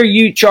I hear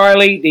you,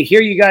 Charlie, to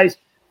hear you guys,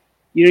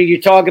 you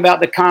talk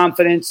about the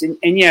confidence and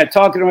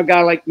talking to a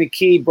guy like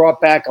McKee brought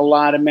back a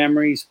lot of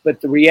memories.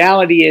 But the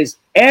reality is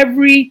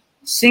every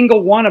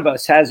single one of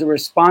us has a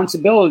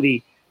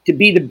responsibility to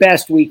be the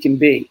best we can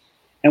be,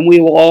 and we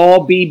will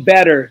all be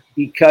better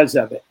because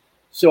of it.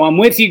 So I'm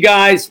with you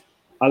guys.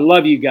 I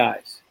love you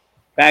guys.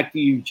 Back to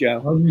you,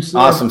 Joe.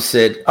 Awesome,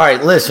 Sid. All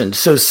right, listen.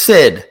 So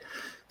Sid,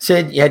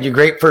 you had your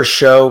great first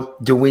show.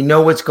 Do we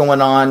know what's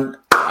going on?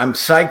 I'm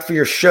psyched for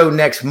your show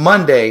next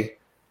Monday.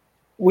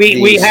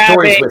 We have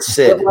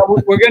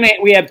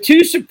we have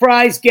 2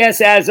 surprise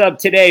guests as of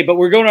today, but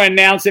we're going to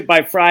announce it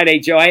by Friday,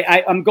 Joe.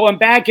 I'm going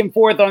back and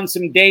forth on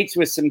some dates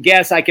with some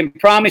guests. I can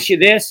promise you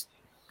this: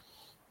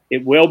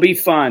 it will be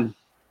fun.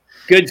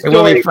 Good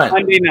story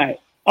Monday night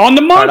on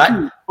the monkey.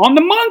 Right,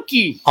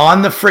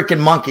 on the freaking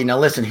monkey. Now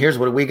listen, here's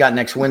what we got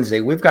next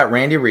Wednesday. We've got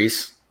Randy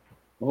Reese.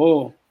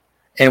 Oh,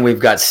 and we've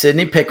got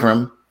Sydney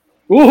Pickram.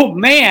 Oh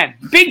man,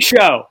 big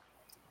show.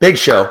 Big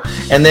show.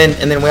 And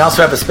then we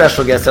also have a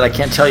special guest that I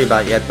can't tell you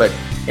about yet. But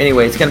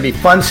anyway, it's going to be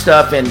fun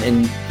stuff.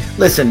 And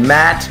listen,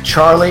 Matt,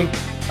 Charlie,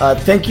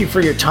 thank you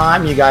for your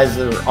time. You guys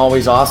are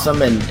always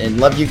awesome and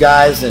love you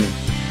guys. And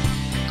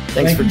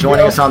thanks for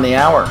joining us on the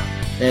hour.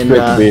 And great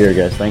to be here,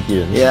 guys. Thank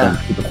you. It's been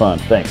super fun.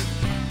 Thanks.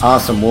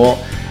 Awesome.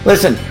 Well,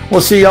 listen, we'll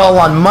see y'all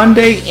on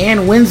Monday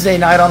and Wednesday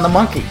night on the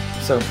Monkey.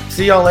 So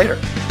see y'all later.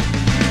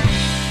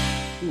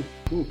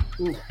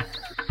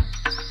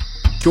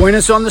 Join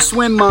us on the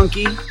Swim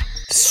Monkey.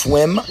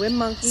 Swim Monkey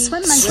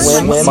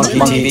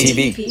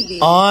TV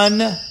on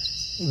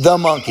the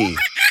Monkey.